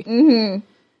worry.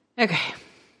 Mm-hmm. Okay.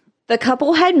 The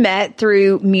couple had met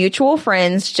through mutual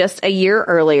friends just a year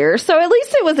earlier, so at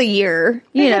least it was a year.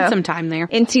 They had some time there.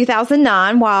 In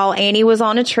 2009, while Annie was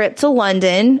on a trip to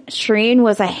London, Shrien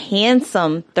was a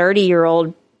handsome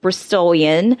 30-year-old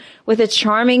Bristolian with a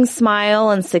charming smile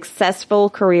and successful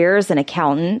career as an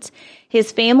accountant.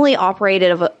 His family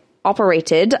operated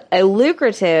a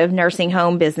lucrative nursing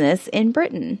home business in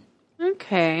Britain.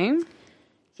 Okay.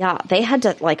 Yeah, they had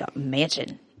to, like, a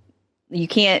mansion. You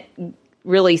can't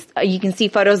really, you can see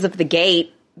photos of the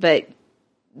gate, but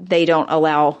they don't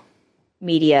allow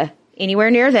media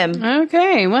anywhere near them.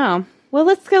 Okay, well,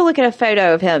 let's go look at a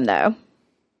photo of him, though.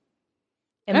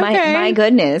 And my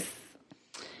goodness.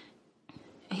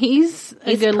 He's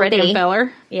a good pretty. Looking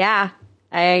feller. Yeah,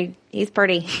 he's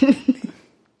pretty.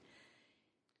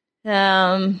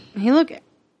 He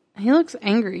looks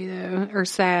angry though, or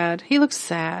sad. He looks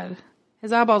sad.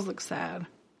 His eyeballs look sad.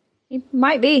 He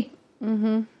might be.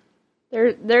 Mm-hmm.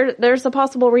 There's a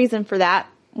possible reason for that.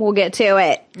 We'll get to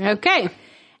it. Okay.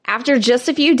 After just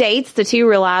a few dates, the two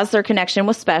realized their connection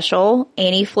was special.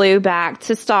 Annie flew back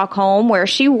to Stockholm where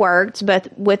she worked,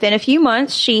 but within a few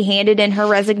months, she handed in her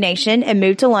resignation and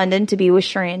moved to London to be with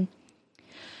Shrien.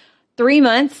 3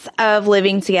 months of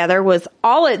living together was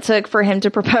all it took for him to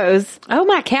propose. Oh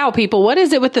my cow, people. What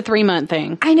is it with the 3-month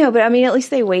thing? I know, but I mean, at least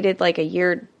they waited like a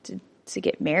year to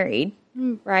get married,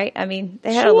 right? I mean,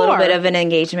 they had a little bit of an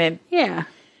engagement. Yeah.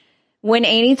 When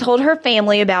Annie told her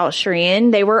family about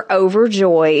Shrien, they were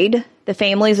overjoyed. The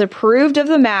families approved of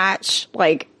the match,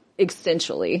 like,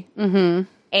 essentially. Mm-hmm.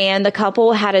 And the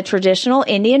couple had a traditional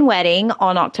Indian wedding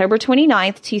on October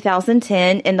 29th,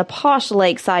 2010 in the posh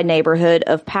lakeside neighborhood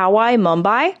of Powai,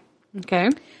 Mumbai. Okay.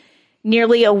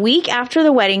 Nearly a week after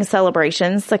the wedding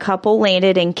celebrations, the couple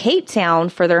landed in Cape Town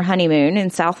for their honeymoon in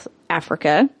South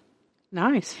Africa.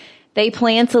 Nice. They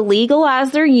plan to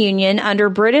legalize their union under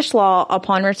British law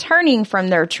upon returning from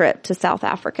their trip to South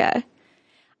Africa.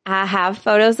 I have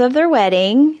photos of their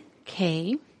wedding.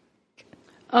 Okay.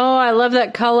 Oh, I love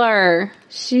that color.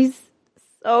 She's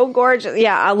so gorgeous.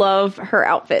 Yeah, I love her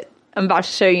outfit. I'm about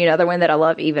to show you another one that I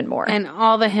love even more. And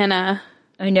all the henna.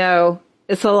 I know.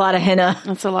 It's a lot of henna.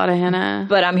 That's a lot of henna.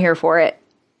 But I'm here for it.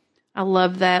 I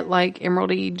love that, like,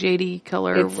 emeraldy, jadey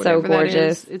color. It's so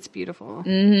gorgeous. It's beautiful.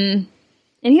 Mm-hmm.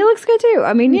 And he looks good, too.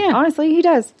 I mean, yeah. Honestly, he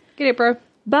does. Get it, bro.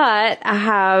 But I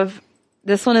have...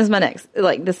 This one is my next...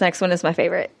 Like, this next one is my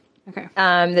favorite. Okay.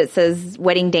 That says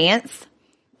Wedding Dance.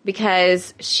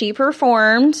 Because she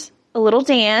performed a little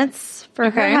dance for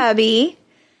her hubby.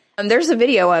 There's a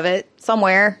video of it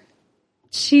somewhere.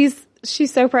 She's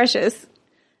so precious.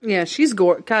 Yeah, she's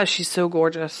gorgeous. Gosh, she's so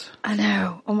gorgeous. I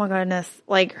know. Oh, my goodness.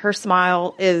 Like, her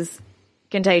smile is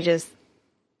contagious.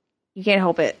 You can't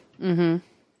help it. Mm-hmm.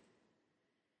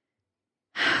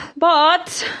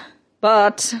 But,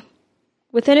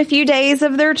 within a few days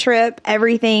of their trip,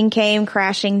 everything came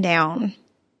crashing down.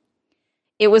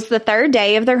 It was the third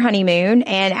day of their honeymoon,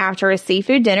 and after a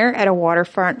seafood dinner at a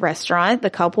waterfront restaurant, the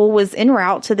couple was en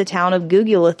route to the town of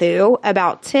Gugulethu,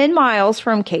 about 10 miles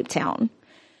from Cape Town,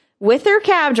 with their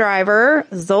cab driver,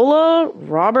 Zola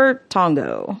Robert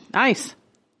Tongo. Nice.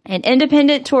 An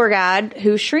independent tour guide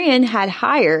who Shrien had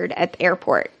hired at the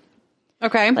airport.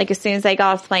 Okay. Like, as soon as they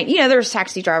got off the plane, there's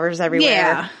taxi drivers everywhere.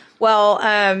 Yeah. Well,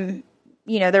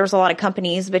 there was a lot of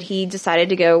companies, but he decided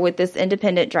to go with this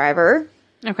independent driver.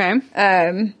 Okay.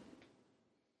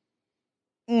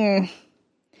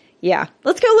 Yeah.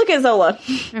 Let's go look at Zola.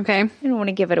 Okay. I don't want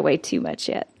to give it away too much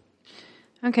yet.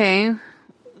 Okay.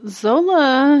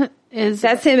 Zola is...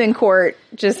 That's him in court,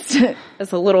 just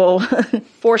as a little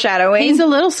foreshadowing. He's a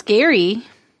little scary.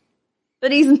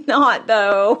 But he's not,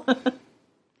 though.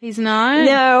 He's not?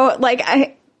 No.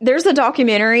 Like, there's a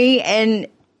documentary, and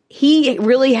he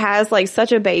really has, like,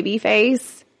 such a baby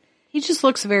face. He just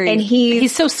looks very... And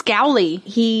he's so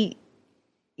scowly.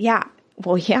 Yeah.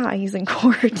 Well, yeah, he's in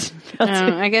court.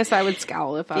 I guess I would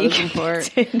scowl if I was in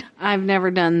court. I've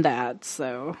never done that,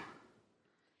 so...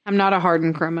 I'm not a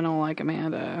hardened criminal like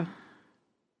Amanda.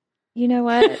 You know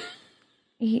what?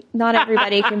 Not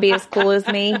everybody can be as cool as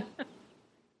me.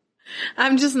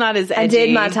 I'm just not as edgy. I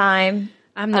did my time.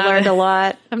 I learned a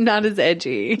lot. I'm not as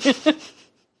edgy.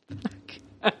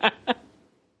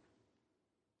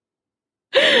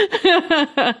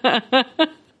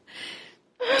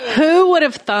 Who would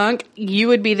have thunk you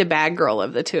would be the bad girl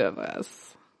of the two of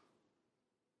us?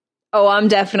 Oh, I'm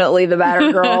definitely the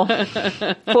better girl.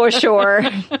 For sure.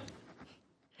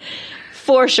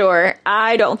 For sure.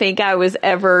 I don't think I was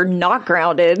ever not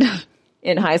grounded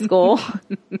in high school.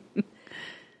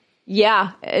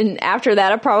 Yeah. And after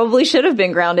that, I probably should have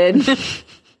been grounded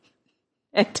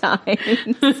at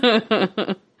times.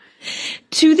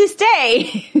 To this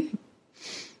day.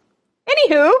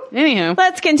 Anywho,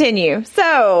 let's continue.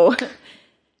 So,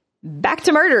 back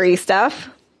to murdery stuff.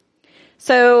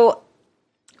 So,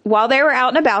 while they were out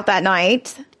and about that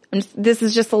night, this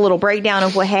is just a little breakdown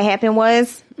of what had happened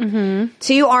was,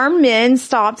 two armed men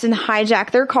stopped and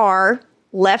hijacked their car,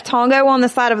 left Tongo on the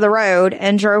side of the road,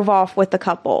 and drove off with the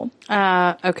couple.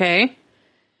 Okay.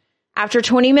 After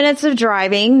 20 minutes of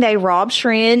driving, they robbed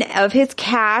Shrien of his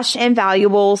cash and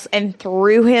valuables and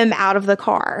threw him out of the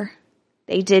car.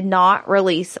 They did not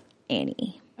release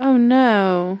Anni. Oh,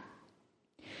 no.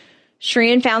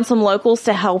 Shrien found some locals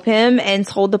to help him and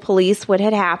told the police what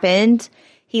had happened.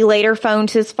 He later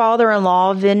phoned his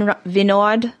father-in-law,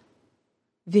 Hindocha.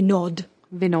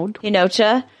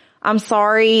 I'm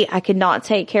sorry, I could not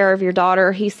take care of your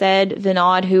daughter, he said.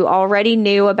 Vinod, who already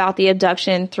knew about the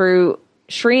abduction through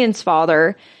Shrien's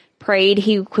father, prayed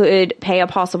he could pay a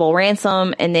possible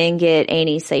ransom and then get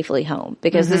Anni safely home.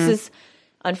 Because this is,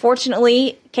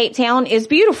 unfortunately, Cape Town is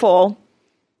beautiful,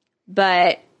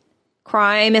 but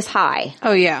crime is high.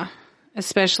 Oh, yeah.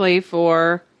 Especially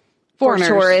for foreigners.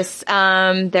 For tourists.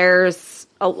 There's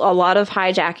a lot of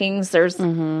hijackings. There's,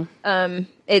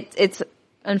 it's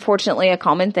unfortunately a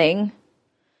common thing.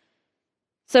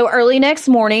 So early next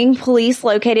morning, police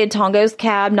located Tongo's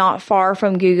cab not far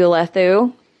from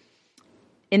Gugulethu.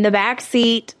 In the back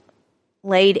seat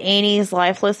laid Annie's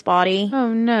lifeless body.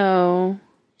 Oh, no.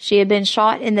 She had been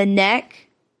shot in the neck,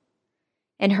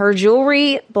 and her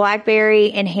jewelry,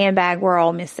 BlackBerry, and handbag were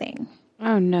all missing.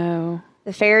 Oh, no.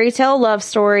 The fairy tale love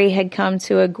story had come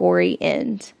to a gory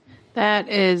end. That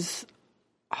is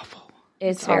awful.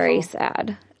 It's very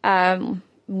sad. I'm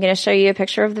going to show you a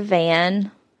picture of the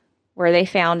van where they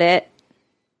found it.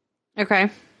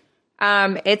 Okay.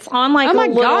 It's on like oh my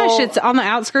gosh, it's on the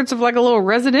outskirts of like a little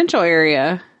residential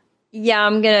area. Yeah,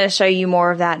 I'm going to show you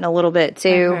more of that in a little bit too.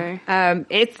 Okay.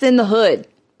 It's in the hood,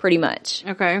 pretty much.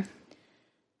 Okay.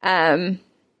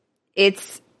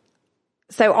 It's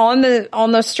so on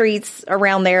the streets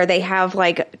around there, they have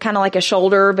like kind of like a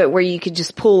shoulder, but where you could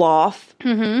just pull off.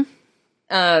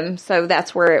 Mm-hmm. So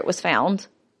that's where it was found,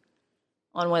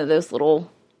 on one of those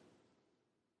little.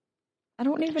 I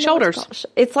don't even know shoulders.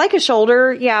 It's like a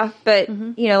shoulder, yeah, but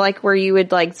you know, like where you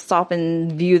would like stop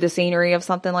and view the scenery of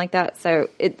something like that. So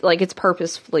it's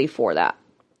purposefully for that.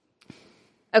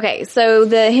 Okay, so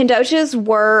the Hindochas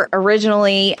were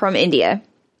originally from India,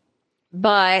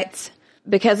 but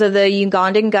because of the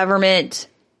Ugandan government,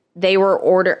 they were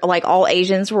all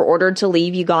Asians were ordered to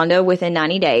leave Uganda within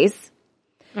 90 days.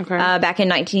 Okay. Back in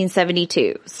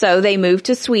 1972. So they moved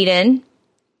to Sweden,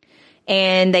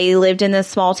 and they lived in the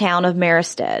small town of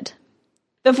Mariestad.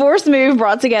 The forced move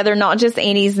brought together not just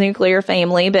Annie's nuclear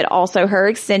family, but also her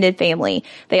extended family.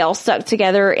 They all stuck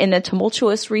together in the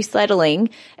tumultuous resettling,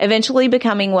 eventually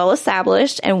becoming well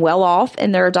established and well off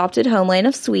in their adopted homeland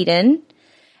of Sweden.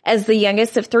 As the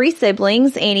youngest of three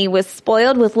siblings, Annie was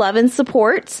spoiled with love and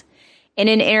support. In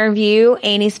an interview,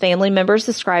 Annie's family members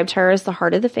described her as the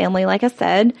heart of the family, like I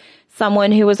said,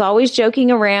 someone who was always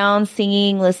joking around,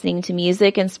 singing, listening to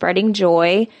music, and spreading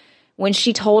joy. When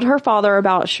she told her father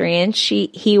about Shrien,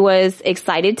 he was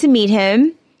excited to meet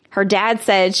him. Her dad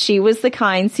said she was the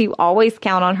kind to always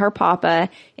count on her papa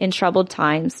in troubled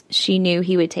times. She knew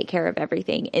he would take care of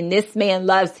everything. And this man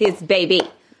loves his baby.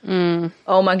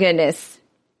 Oh my goodness.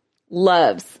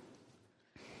 Loves.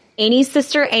 Annie's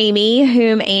sister Amy,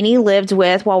 whom Annie lived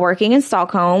with while working in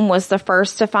Stockholm, was the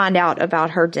first to find out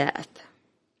about her death.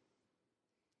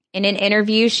 In an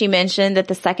interview, she mentioned that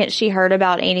the second she heard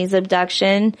about Annie's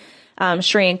abduction,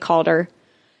 Shrien called her.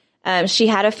 She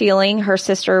had a feeling her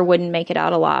sister wouldn't make it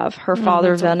out alive. Her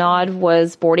father, Vinod,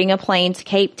 was boarding a plane to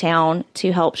Cape Town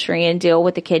to help Shrien deal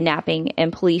with the kidnapping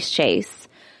and police chase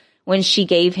when she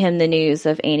gave him the news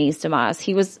of Annie's demise.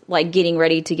 He was like getting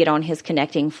ready to get on his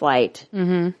connecting flight.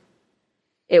 Mm-hmm.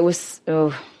 It was,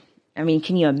 I mean,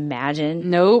 can you imagine?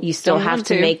 Nope. You still have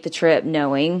to make the trip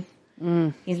knowing.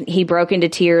 He broke into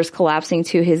tears, collapsing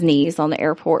to his knees on the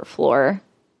airport floor.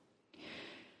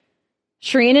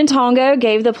 Shrien and Tongo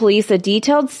gave the police a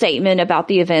detailed statement about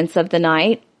the events of the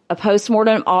night. A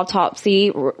postmortem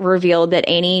autopsy revealed that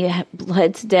Annie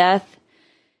bled to death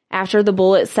after the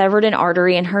bullet severed an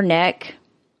artery in her neck.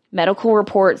 Medical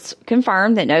reports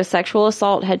confirmed that no sexual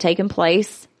assault had taken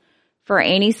place. For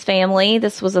Annie's family,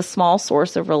 this was a small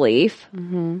source of relief.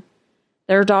 Mm-hmm.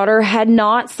 Their daughter had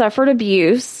not suffered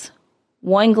abuse.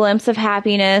 One glimpse of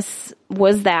happiness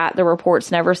was that the reports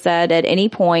never said at any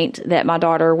point that my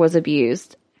daughter was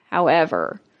abused.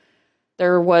 However,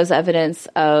 there was evidence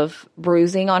of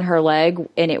bruising on her leg,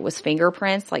 and it was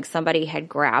fingerprints, like somebody had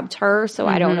grabbed her. So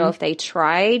I don't know if they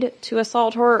tried to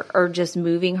assault her or just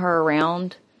moving her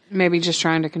around. Maybe just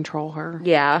trying to control her.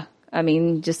 Yeah. I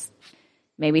mean, just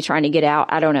maybe trying to get out.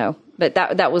 I don't know. But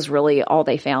that was really all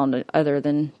they found other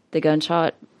than the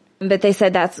gunshot. But they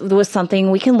said that was something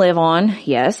we can live on.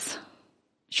 Yes.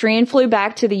 Shrien flew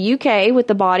back to the UK with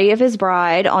the body of his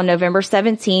bride on November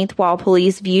 17th while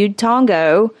police viewed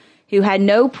Tongo, who had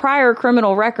no prior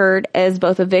criminal record, as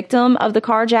both a victim of the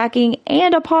carjacking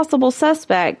and a possible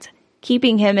suspect,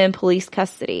 keeping him in police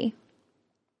custody.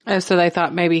 Oh, so they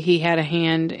thought maybe he had a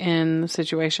hand in the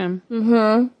situation?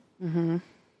 Mm-hmm. Mm-hmm.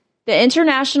 The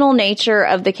international nature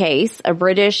of the case, a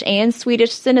British and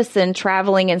Swedish citizen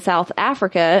traveling in South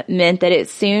Africa, meant that it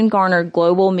soon garnered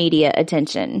global media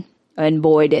attention. And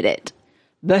boy, did it.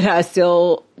 But I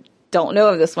still don't know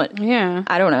of this one. Yeah.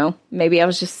 I don't know. Maybe I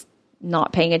was just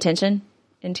not paying attention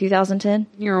in 2010.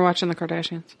 You were watching the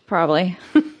Kardashians. Probably.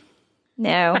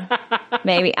 No.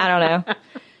 Maybe. I don't know.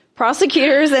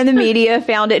 Prosecutors and the media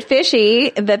found it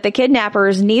fishy that the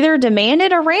kidnappers neither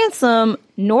demanded a ransom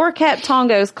nor kept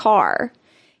Tongo's car.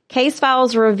 Case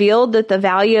files revealed that the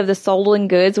value of the stolen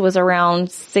goods was around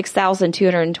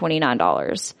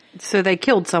 $6,229. So they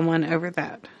killed someone over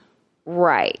that.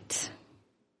 Right.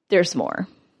 There's more.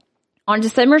 On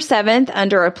December 7th,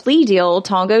 under a plea deal,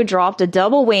 Tongo dropped a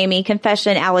double whammy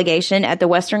confession allegation at the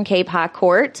Western Cape High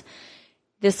Court.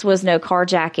 This was no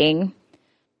carjacking,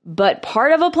 but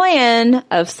part of a plan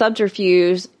of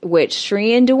subterfuge which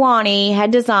Shrien Dewani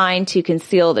had designed to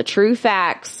conceal the true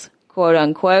facts, quote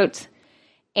unquote,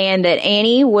 and that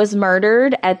Annie was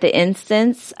murdered at the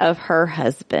instance of her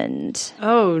husband.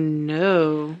 Oh,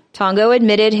 no. Tongo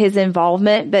admitted his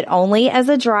involvement, but only as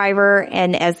a driver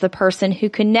and as the person who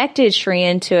connected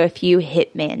Shrien to a few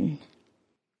hitmen.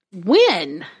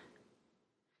 When?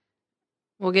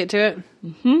 We'll get to it?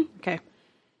 Mm-hmm. Okay.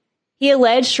 He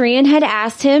alleged Shrien had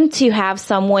asked him to have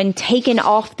someone taken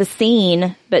off the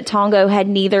scene, but Tongo had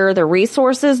neither the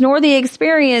resources nor the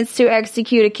experience to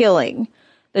execute a killing.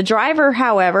 The driver,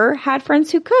 however, had friends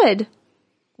who could.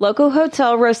 Local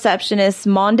hotel receptionist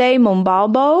Monde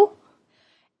Mombalbo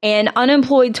and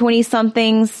unemployed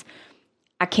 20-somethings,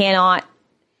 I cannot,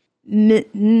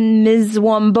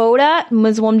 Mzwamdoda?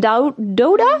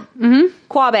 Mm-hmm.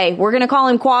 Kwabe. We're going to call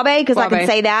him Kwabe because I can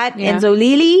say that. Yeah. And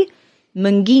Zolili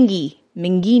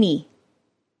Mngini.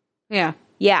 Yeah.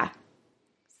 Yeah.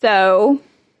 So,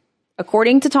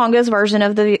 according to Tongo's version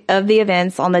of the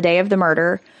events on the day of the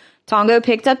murder, Tongo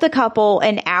picked up the couple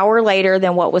an hour later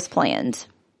than what was planned.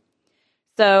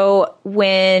 So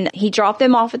when he dropped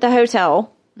them off at the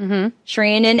hotel,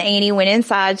 Shrien and Annie went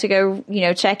inside to go,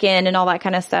 check in and all that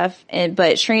kind of stuff.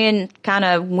 But Shrien kind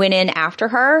of went in after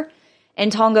her,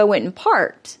 and Tongo went and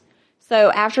parked.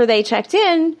 So after they checked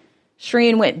in,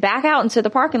 Shrien went back out into the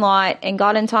parking lot and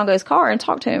got in Tongo's car and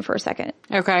talked to him for a second.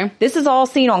 Okay. This is all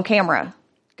seen on camera.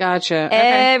 Gotcha.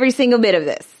 Okay. Every single bit of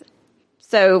this.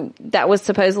 So that was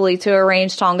supposedly to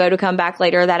arrange Tongo to come back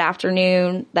later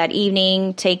that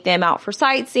evening, take them out for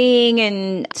sightseeing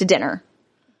and to dinner.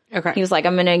 Okay. He was like,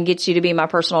 I'm going to get you to be my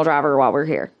personal driver while we're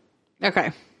here.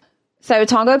 Okay. So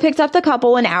Tongo picked up the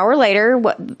couple an hour later,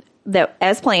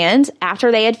 as planned.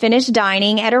 After they had finished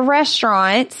dining at a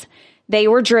restaurant, they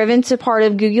were driven to part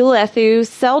of Gugulethu,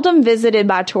 seldom visited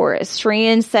by tourists.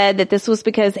 Shrien said that this was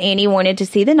because Annie wanted to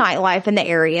see the nightlife in the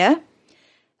area.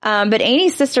 But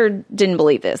Annie's sister didn't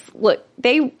believe this. Look,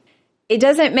 nobody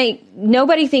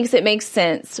thinks it makes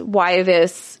sense why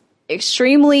this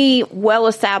extremely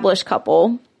well-established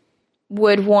couple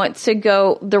would want to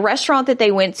go. The restaurant that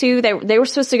they went to, they were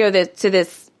supposed to go to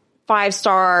this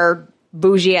 5-star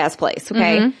bougie-ass place,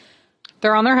 okay? Mm-hmm.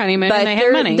 They're on their honeymoon but and they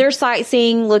have money. They're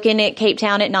sightseeing, looking at Cape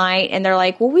Town at night, and they're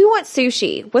like, well, we want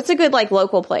sushi. What's a good,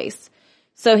 local place?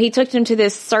 So he took them to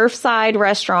this Surfside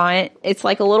restaurant. It's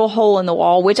like a little hole in the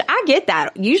wall, which I get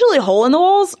that. Usually hole in the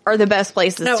walls are the best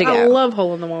places to go. I love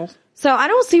hole in the walls. So I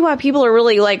don't see why people are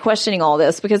really questioning all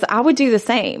this, because I would do the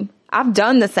same. I've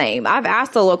done the same. I've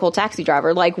asked a local taxi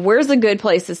driver, where's the good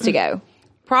places to go?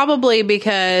 Probably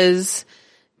because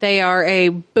they are a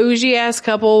bougie ass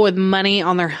couple with money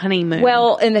on their honeymoon.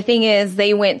 Well, and the thing is,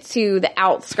 they went to the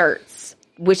outskirts,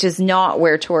 which is not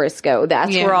where tourists go.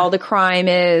 That's where all the crime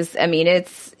is. I mean,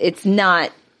 it's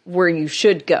not where you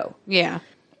should go. Yeah.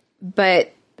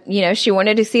 But You know, she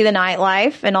wanted to see the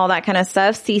nightlife and all that kind of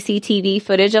stuff. CCTV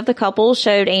footage of the couple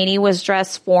showed Annie was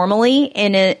dressed formally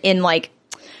in like,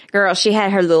 girl, she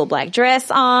had her little black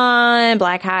dress on,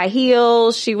 black high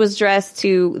heels. She was dressed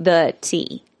to the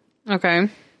T. Okay.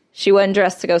 She wasn't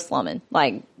dressed to go slumming.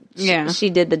 Like, yeah, she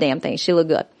did the damn thing. She looked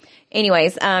good.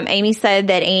 Anyways, Amy said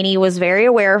that Annie was very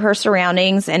aware of her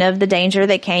surroundings and of the danger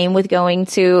that came with going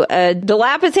to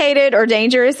dilapidated or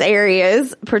dangerous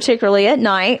areas, particularly at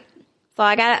night. So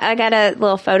I got a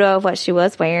little photo of what she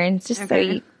was wearing, just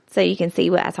so you can see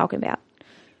what I'm talking about.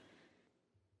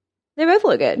 They both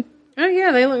look good. Oh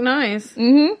yeah, they look nice.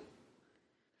 Mm-hmm.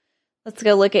 Let's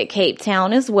go look at Cape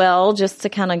Town as well, just to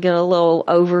kind of get a little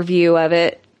overview of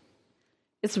it.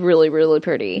 It's really, really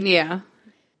pretty. Yeah.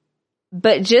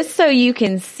 But just so you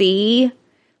can see,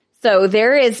 so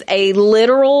there is a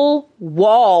literal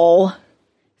wall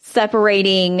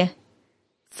separating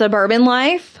suburban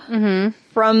life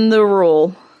from the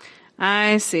rural.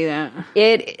 I see that.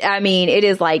 It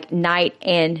is like night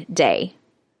and day.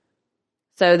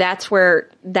 So that's where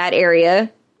that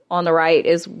area on the right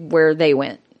is where they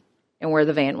went and where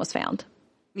the van was found.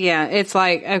 Yeah, it's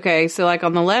like, okay, so like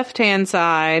on the left-hand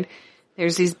side,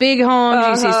 there's these big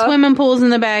homes. You see swimming pools in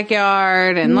the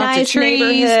backyard and nice lots of trees.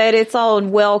 Neighborhood. It's all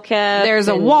well kept. There's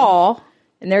a wall.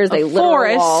 And there's a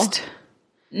forest. Wall.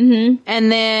 Mm-hmm.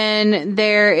 And then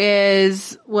there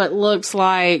is what looks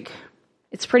like...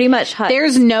 It's pretty much huts.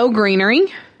 There's no greenery.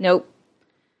 Nope.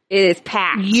 It is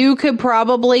packed. You could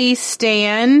probably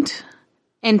stand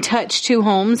and touch two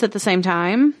homes at the same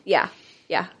time. Yeah.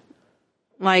 Yeah.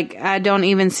 Like, I don't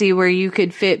even see where you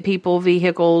could fit people,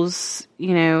 vehicles,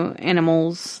 you know,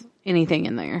 animals, anything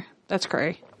in there. That's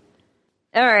crazy.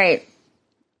 All right.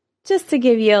 Just to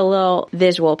give you a little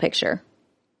visual picture.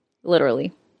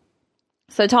 Literally.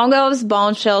 So Tongo's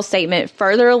bombshell statement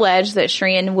further alleged that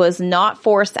Shrien was not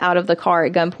forced out of the car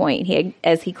at gunpoint,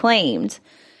 as he claimed,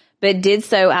 but did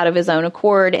so out of his own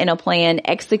accord in a plan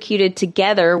executed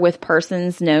together with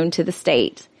persons known to the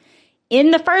state,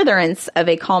 in the furtherance of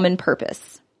a common purpose.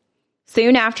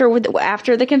 Soon after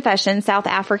the confession, South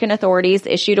African authorities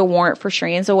issued a warrant for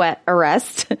Shrien's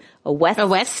arrest.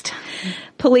 Arrest.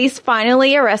 Police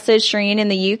finally arrested Shrien in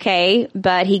the UK,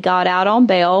 but he got out on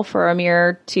bail for a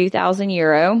mere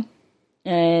 €2,000. I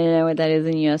don't know what that is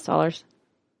in US dollars.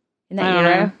 Isn't that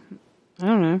euro? I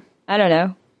don't know. I don't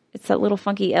know. It's that little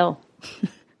funky L.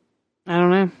 I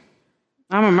don't know.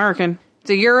 I'm American.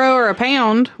 It's a euro or a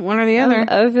pound, one or the other.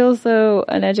 I feel so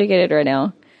uneducated right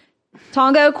now.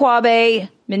 Tongo, Kwabe,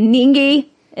 Meningi,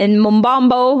 and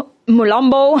Mulambo.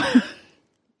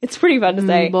 It's pretty fun to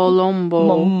say.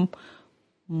 Colombo.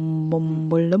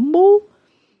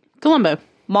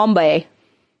 Mombe.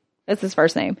 That's his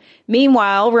first name.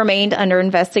 Meanwhile, remained under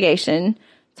investigation.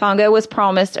 Tongo was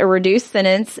promised a reduced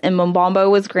sentence, and Mumbambo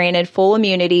was granted full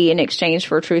immunity in exchange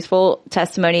for truthful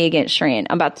testimony against Shrien.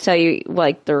 I'm about to tell you,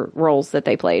 like, the roles that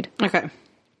they played. Okay.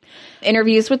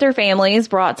 Interviews with their families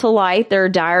brought to light their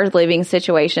dire living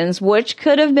situations, which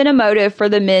could have been a motive for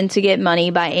the men to get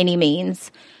money by any means.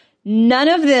 None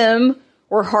of them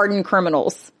were hardened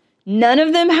criminals. None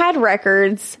of them had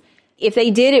records. If they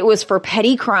did, it was for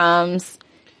petty crimes.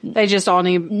 They just all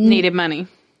needed money.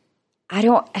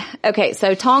 Okay,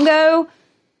 so Tongo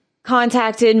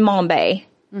contacted Mombe.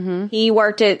 Mm-hmm. He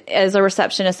worked as a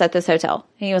receptionist at this hotel.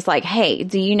 And he was like, hey,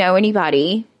 do you know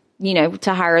anybody,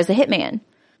 to hire as a hitman?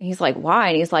 And he's like, why?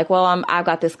 And he's like, well, I've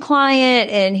got this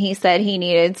client, and he said he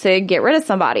needed to get rid of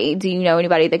somebody. Do you know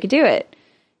anybody that could do it?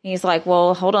 And he's like,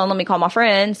 well, hold on, let me call my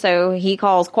friend. So he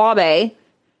calls Kwabe,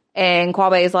 and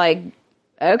Kwabe is like,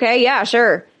 okay, yeah,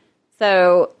 sure.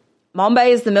 So Mombe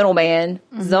is the middleman.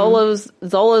 Mm-hmm.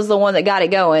 Zola's the one that got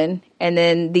it going. And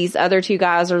then these other two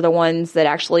guys are the ones that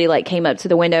actually came up to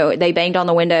the window. They banged on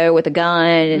the window with a gun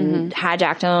and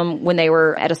hijacked them when they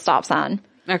were at a stop sign.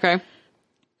 Okay.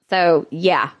 So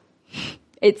yeah,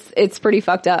 it's pretty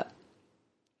fucked up.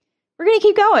 We're going to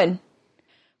keep going.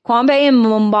 Kwambe and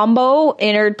Mumbambo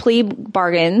entered plea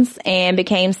bargains and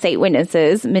became state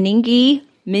witnesses. Mindi,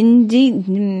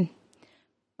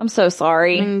 I'm so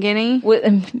sorry. Mingini?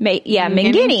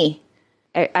 Mingini.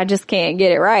 I just can't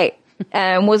get it right.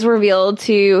 Was revealed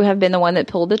to have been the one that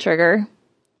pulled the trigger.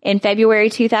 In February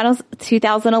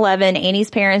 2011, Annie's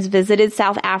parents visited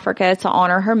South Africa to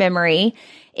honor her memory.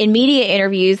 In media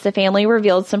interviews, the family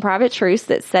revealed some private truths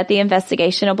that set the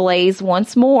investigation ablaze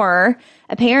once more.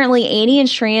 Apparently, Annie and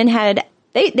Shrien had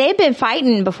been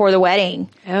fighting before the wedding.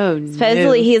 Oh, no.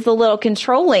 Supposedly, he's a little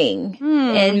controlling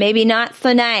and maybe not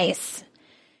so nice.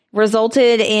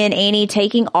 Resulted in Annie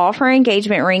taking off her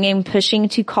engagement ring and pushing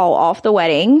to call off the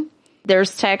wedding.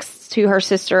 There's texts to her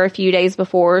sister a few days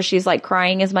before. She's like,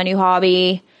 crying is my new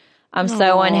hobby. I'm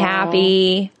so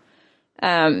unhappy.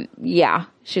 Yeah.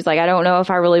 She's like, I don't know if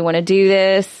I really want to do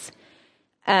this.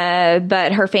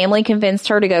 But her family convinced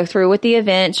her to go through with the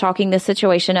event, chalking the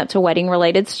situation up to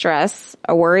wedding-related stress.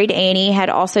 A worried Annie had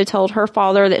also told her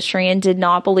father that Shrien did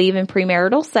not believe in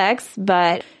premarital sex,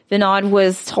 but Vinod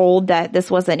was told that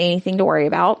this wasn't anything to worry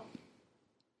about.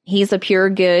 He's a pure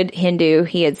good Hindu,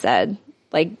 he had said.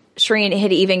 Like, Shrien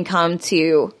had even come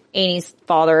to Annie's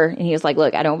father, and he was like,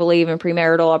 look, I don't believe in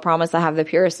premarital. I promise I have the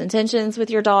purest intentions with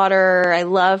your daughter. I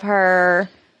love her.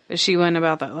 But she went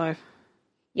about that life.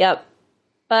 Yep.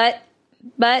 But.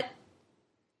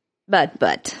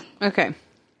 Okay.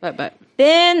 But.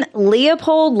 Then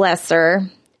Leopold Lesser,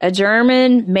 a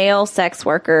German male sex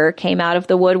worker, came out of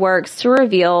the woodworks to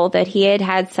reveal that he had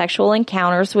had sexual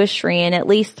encounters with Shrien at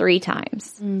least 3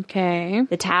 times. Okay.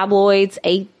 The tabloids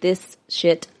ate this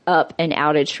shit up and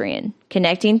outed Shrien,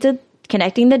 connecting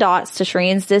the dots to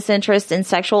Shrien's disinterest in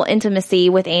sexual intimacy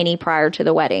with Annie prior to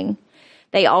the wedding.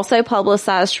 They also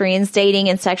publicized Shrien's dating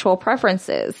and sexual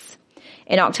preferences.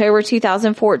 In October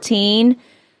 2014,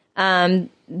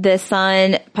 The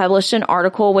Sun published an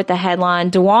article with the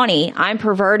headline, Dewani, I'm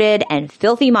perverted and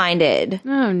filthy-minded.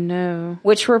 Oh, no.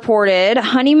 Which reported,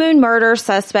 honeymoon murder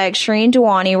suspect Shrien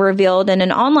Dewani revealed in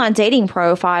an online dating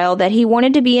profile that he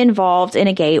wanted to be involved in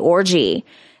a gay orgy.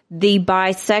 The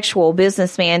bisexual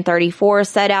businessman, 34,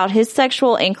 set out his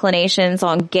sexual inclinations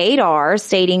on Gaydar,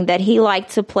 stating that he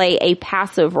liked to play a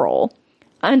passive role.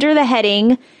 Under the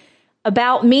heading,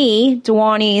 About Me,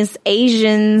 Dewani's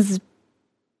Asians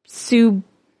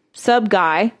sub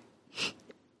guy.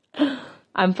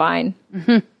 I'm fine.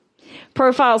 Mm-hmm.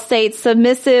 Profile states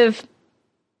submissive.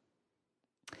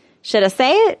 Should I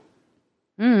say it?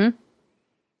 Mm-hmm.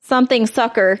 Something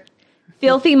sucker.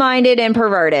 Filthy minded and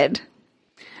perverted.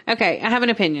 Okay, I have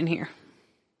an opinion here.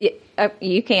 Yeah,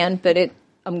 you can, but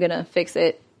I'm gonna fix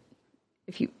it.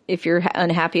 If you're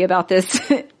unhappy about this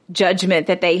judgment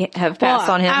that they have passed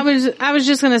on him. I was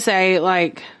just gonna say,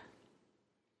 like,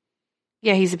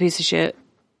 yeah, he's a piece of shit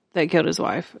that killed his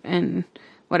wife and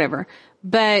whatever.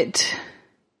 But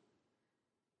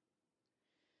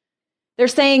they're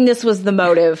saying this was the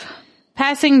motive.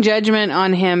 Passing judgment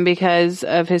on him because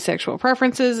of his sexual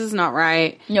preferences is not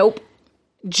right. Nope.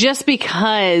 Just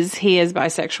because he is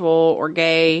bisexual or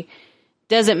gay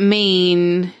doesn't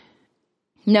mean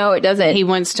no, it doesn't. He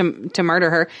wants to murder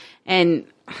her. And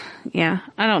yeah,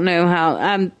 I don't know how.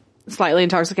 I'm slightly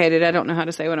intoxicated. I don't know how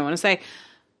to say what I want to say.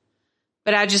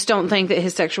 But I just don't think that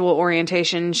his sexual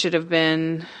orientation should have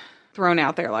been thrown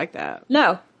out there like that.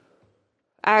 No,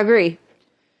 I agree.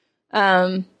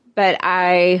 But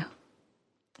I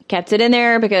kept it in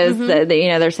there because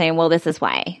they're saying, well, this is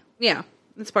why. Yeah,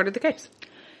 it's part of the case.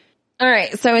 All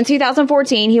right. So in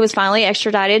 2014, he was finally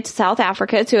extradited to South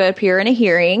Africa to appear in a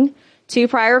hearing. 2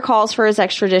 prior calls for his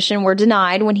extradition were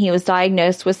denied when he was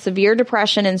diagnosed with severe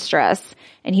depression and stress,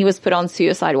 and he was put on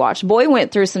suicide watch. Boy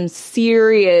went through some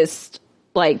serious,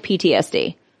 like,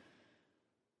 PTSD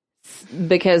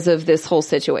because of this whole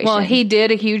situation. Well, he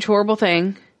did a huge, horrible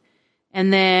thing,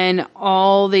 and then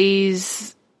all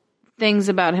these things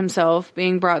about himself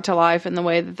being brought to life in the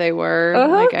way that they were.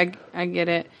 Like, I get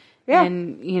it. Yeah.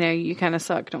 And, you kind of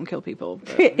suck. Don't kill people.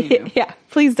 But, yeah,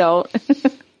 please don't.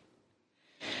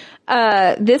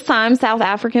 This time, South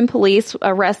African police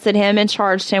arrested him and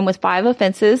charged him with 5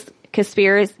 offenses: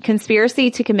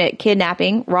 conspiracy to commit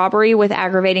kidnapping, robbery with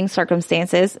aggravating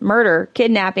circumstances, murder,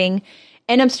 kidnapping,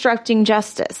 and obstructing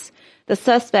justice. The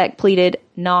suspect pleaded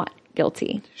not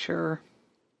guilty. Sure.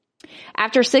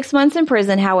 After 6 months in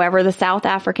prison, however, the South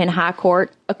African High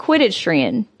Court acquitted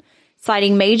Shrien,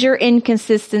 citing major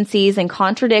inconsistencies and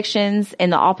contradictions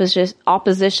in the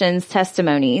opposition's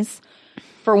testimonies.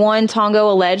 For one,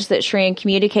 Tongo alleged that Shrien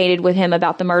communicated with him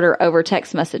about the murder over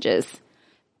text messages.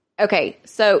 Okay,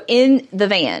 so in the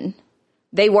van,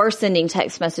 they were sending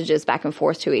text messages back and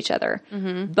forth to each other,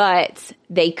 but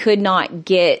they could not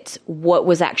get what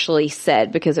was actually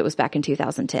said because it was back in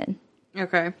 2010.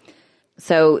 Okay.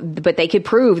 So, but they could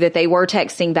prove that they were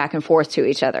texting back and forth to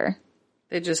each other.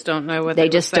 They just don't know what they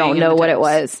just don't know what it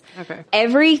was. Okay.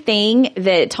 Everything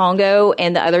that Tongo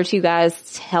and the other 2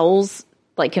 guys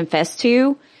confess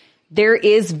to, there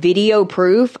is video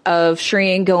proof of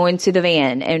Shrien going to the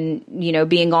van and,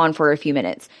 being gone for a few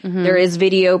minutes. Mm-hmm. There is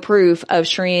video proof of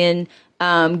Shrien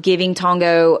giving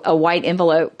Tongo a white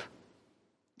envelope.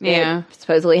 Yeah. It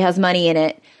supposedly has money in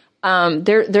it.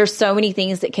 There's so many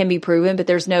things that can be proven, but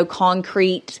there's no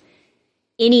concrete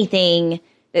anything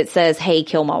that says, hey,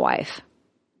 kill my wife.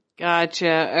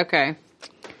 Gotcha. Okay.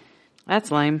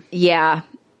 That's lame. Yeah.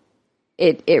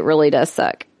 It really does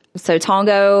suck. So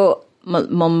Tongo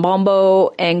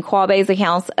Mbombo and Kwabe's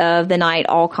accounts of the night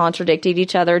all contradicted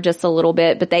each other just a little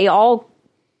bit, but they all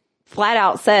flat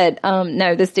out said,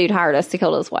 no, this dude hired us to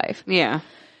kill his wife. Yeah.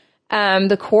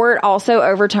 The court also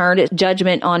overturned its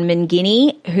judgment on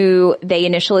Mangini, who they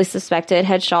initially suspected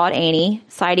had shot Annie,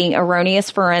 citing erroneous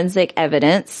forensic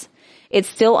evidence. It's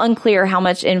still unclear how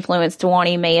much influence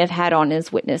Dewani may have had on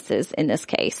his witnesses in this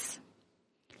case.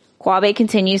 Kwabe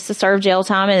continues to serve jail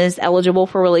time and is eligible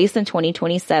for release in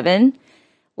 2027.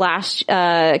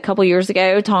 A couple years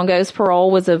ago, Tongo's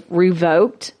parole was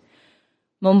revoked.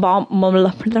 Mombe,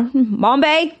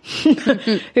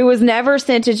 who was never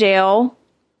sent to jail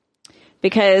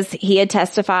because he had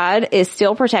testified, is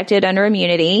still protected under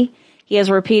immunity. He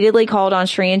has repeatedly called on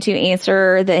Shrien to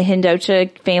answer the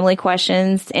Hindocha family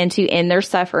questions and to end their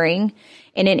suffering.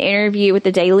 In an interview with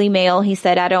the Daily Mail, he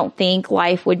said, "I don't think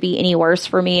life would be any worse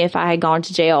for me if I had gone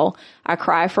to jail. I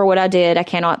cry for what I did. I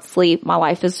cannot sleep. My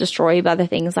life is destroyed by the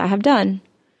things I have done."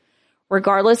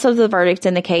 Regardless of the verdict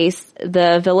in the case,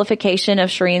 the vilification of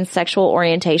Shrien's sexual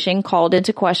orientation called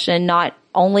into question not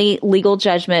only legal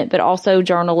judgment, but also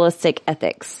journalistic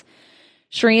ethics.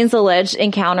 Shrien's alleged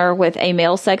encounter with a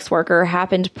male sex worker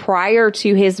happened prior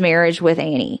to his marriage with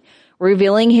Annie.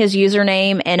 Revealing his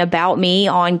username and About Me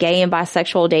on gay and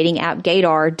bisexual dating app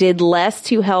Gaydar did less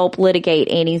to help litigate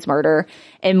Annie's murder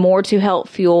and more to help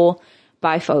fuel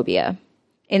biphobia.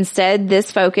 Instead,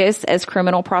 this focus, as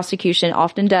criminal prosecution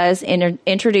often does,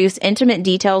 introduce intimate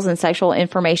details and sexual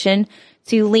information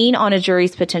to lean on a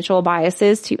jury's potential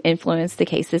biases to influence the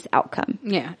case's outcome.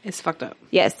 Yeah, it's fucked up.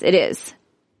 Yes, it is.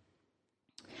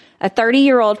 A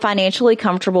 30-year-old financially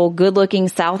comfortable, good-looking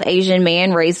South Asian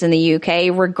man raised in the UK,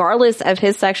 regardless of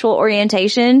his sexual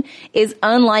orientation, is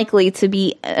unlikely to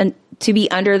be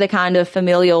under the kind of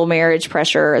familial marriage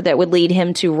pressure that would lead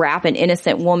him to rap an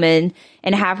innocent woman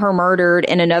and have her murdered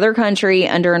in another country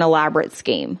under an elaborate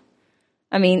scheme.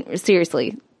 I mean,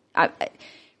 seriously,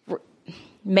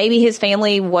 maybe his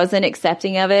family wasn't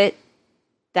accepting of it.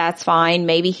 That's fine.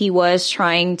 Maybe he was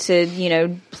trying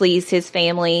to, please his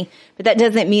family, but that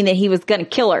doesn't mean that he was going to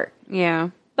kill her. Yeah.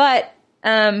 But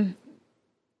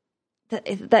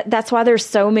that's why there's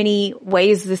so many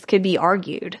ways this could be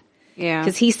argued. Yeah.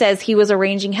 Because he says he was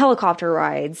arranging helicopter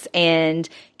rides and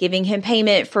giving him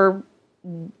payment for,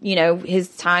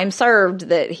 his time served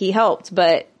that he helped.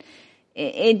 But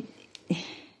I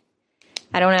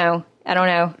don't know.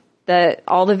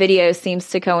 All the videos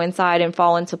seems to coincide and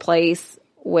fall into place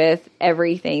with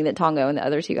everything that Tongo and the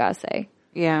other two guys say.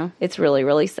 Yeah. It's really,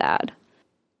 really sad.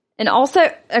 And also,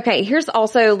 okay, here's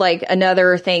also like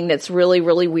another thing that's really,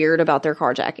 really weird about their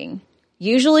carjacking.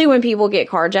 Usually when people get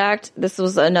carjacked, this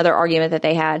was another argument that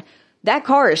they had, that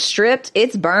car is stripped,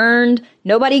 it's burned,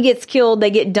 nobody gets killed,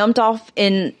 they get dumped off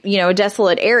in, a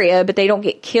desolate area, but they don't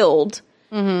get killed.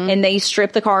 Mm-hmm. And they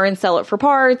strip the car and sell it for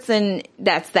parts, and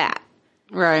that's that.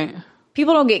 Right.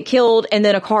 People don't get killed and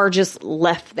then a car just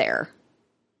left there.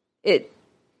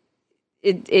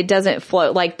 It doesn't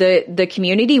float. Like the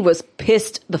community was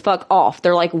pissed the fuck off.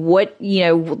 They're like, what,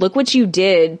 look what you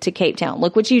did to Cape Town.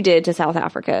 Look what you did to South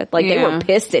Africa. Like they were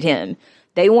pissed at him.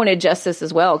 They wanted justice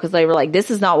as well. Cause they were like,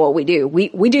 this is not what we do.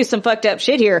 We do some fucked up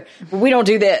shit here, but we don't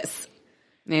do this.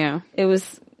 Yeah. It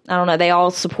was, I don't know. They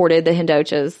all supported the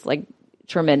Hindochas like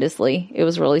tremendously. It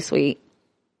was really sweet.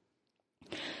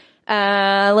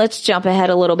 Let's jump ahead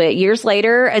a little bit. Years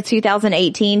later, a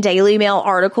 2018 Daily Mail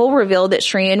article revealed that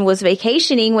Shrien was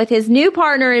vacationing with his new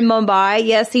partner in Mumbai.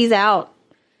 Yes, he's out.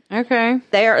 Okay.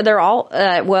 They're all,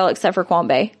 well, except for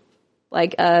Kwambe.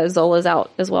 Like, Zola's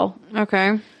out as well.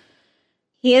 Okay.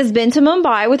 He has been to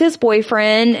Mumbai with his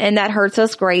boyfriend, and that hurts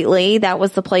us greatly. That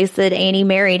was the place that Annie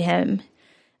married him.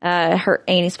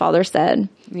 Annie's father said.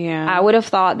 Yeah. I would have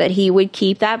thought that he would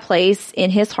keep that place in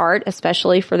his heart,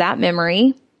 especially for that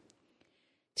memory.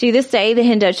 To this day, the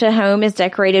Hindocha home is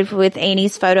decorated with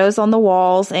Annie's photos on the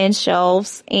walls and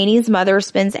shelves. Annie's mother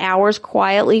spends hours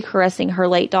quietly caressing her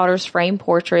late daughter's framed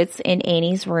portraits in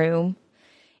Annie's room.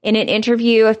 In an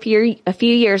interview a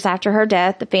few years after her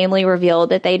death, the family revealed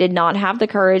that they did not have the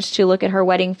courage to look at her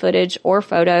wedding footage or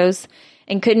photos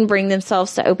and couldn't bring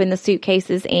themselves to open the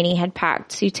suitcases Annie had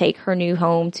packed to take her new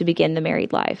home to begin the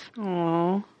married life.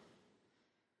 Aww.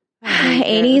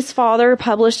 Annie's father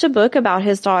published a book about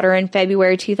his daughter in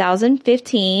February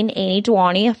 2015, Annie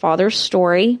Dewani, A Father's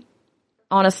Story.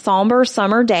 On a somber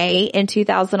summer day in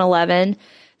 2011,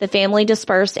 the family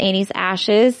dispersed Annie's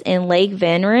ashes in Lake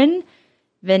Veneren,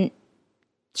 in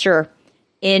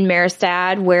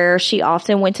Maristad, where she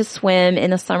often went to swim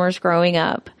in the summers growing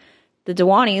up. The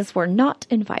Dewanis were not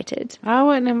invited. I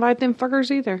wouldn't invite them fuckers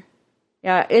either.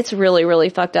 Yeah, it's really, really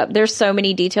fucked up. There's so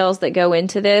many details that go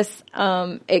into this.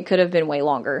 It could have been way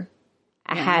longer.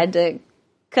 I had to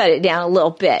cut it down a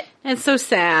little bit. It's so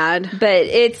sad. But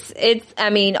it's,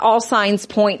 I mean, all signs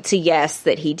point to yes,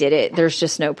 that he did it. There's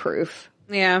just no proof.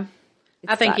 Yeah.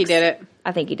 I think he did it.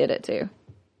 I think he did it too.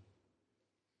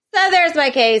 So there's my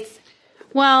case.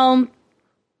 Well,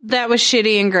 that was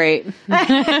shitty and great.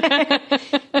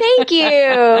 Thank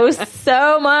you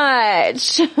so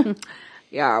much.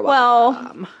 Yeah,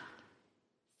 well.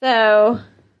 So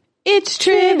it's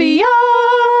trivia.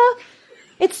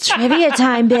 It's trivia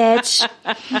time, bitch.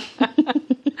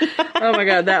 Oh my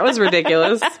God, that was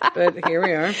ridiculous. But here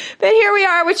we are. But here we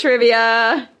are with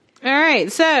trivia. All right,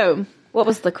 so what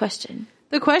was the question?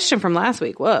 The question from last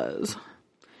week was,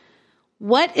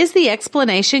 what is the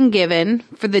explanation given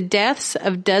for the deaths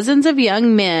of dozens of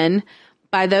young men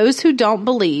by those who don't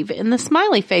believe in the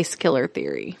smiley face killer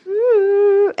theory?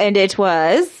 And it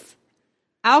was?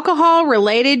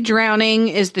 Alcohol-related drowning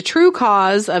is the true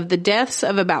cause of the deaths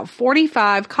of about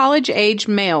 45 college-age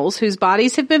males whose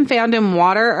bodies have been found in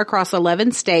water across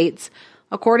 11 states,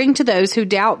 according to those who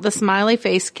doubt the smiley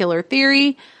face killer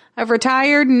theory of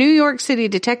retired New York City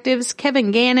detectives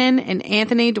Kevin Gannon and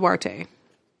Anthony Duarte.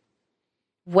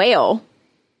 Well.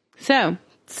 So.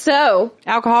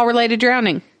 Alcohol-related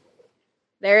drowning.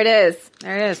 There it is.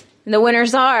 There it is. And the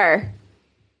winners are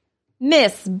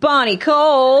Miss Bonnie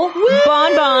Cole. Woo!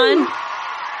 Bon.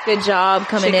 Good job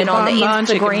coming in on the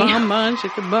Instagram.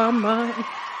 Chicka-bum-bum.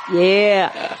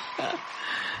 Yeah.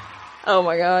 Oh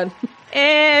my God.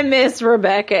 And Miss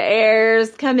Rebecca Ayers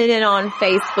coming in on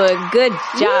Facebook. Good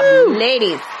job, woo!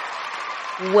 Ladies.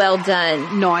 Well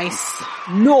done. Nice.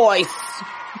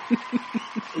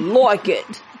 Like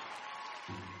it.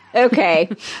 Okay.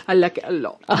 I like it a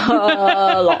lot.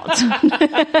 A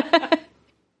lot.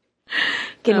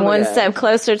 Getting one step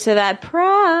closer to that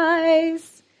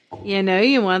prize. You know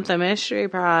you want the mystery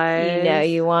prize. You know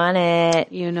you want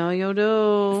it. You know you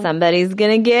do. Somebody's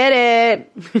gonna get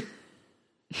it.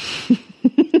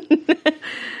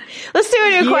 Let's do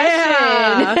a new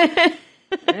question.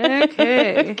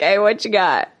 Okay. Okay, what you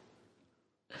got?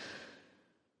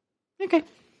 Okay.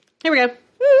 Here we go.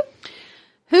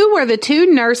 Who were the two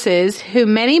nurses who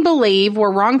many believe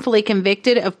were wrongfully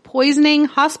convicted of poisoning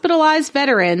hospitalized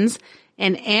veterans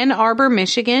in Ann Arbor,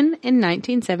 Michigan in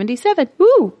 1977?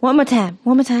 Ooh, one more time.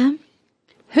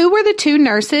 Who were the two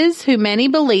nurses who many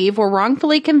believe were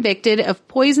wrongfully convicted of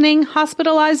poisoning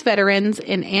hospitalized veterans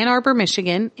in Ann Arbor,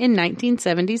 Michigan in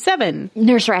 1977?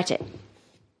 Nurse Ratched.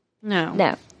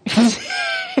 No.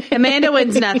 Amanda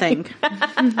wins nothing.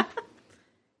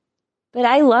 But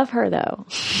I love her, though.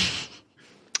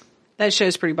 That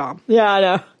show's pretty bomb. Yeah, I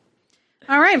know.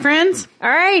 All right, friends. All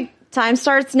right. Time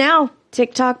starts now.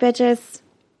 TikTok, bitches.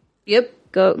 Yep.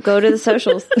 Go to the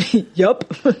socials. Yup.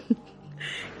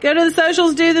 Go to the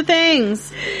socials, do the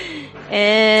things.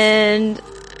 And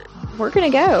we're going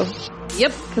to go.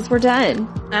 Yep. Because we're done.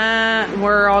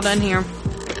 We're all done here.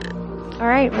 All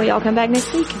right. Well, y'all come back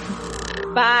next week.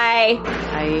 Bye.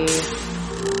 Bye.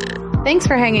 Thanks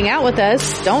for hanging out with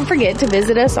us. Don't forget to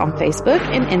visit us on Facebook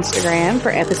and Instagram for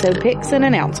episode pics and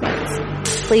announcements.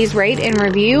 Please rate and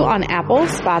review on Apple,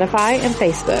 Spotify, and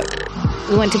Facebook.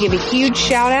 We want to give a huge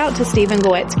shout out to Stephen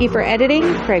Goetsky for editing,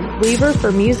 Craig Weaver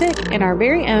for music, and our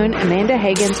very own Amanda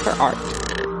Higgins for art.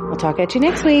 We'll talk at you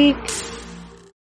next week.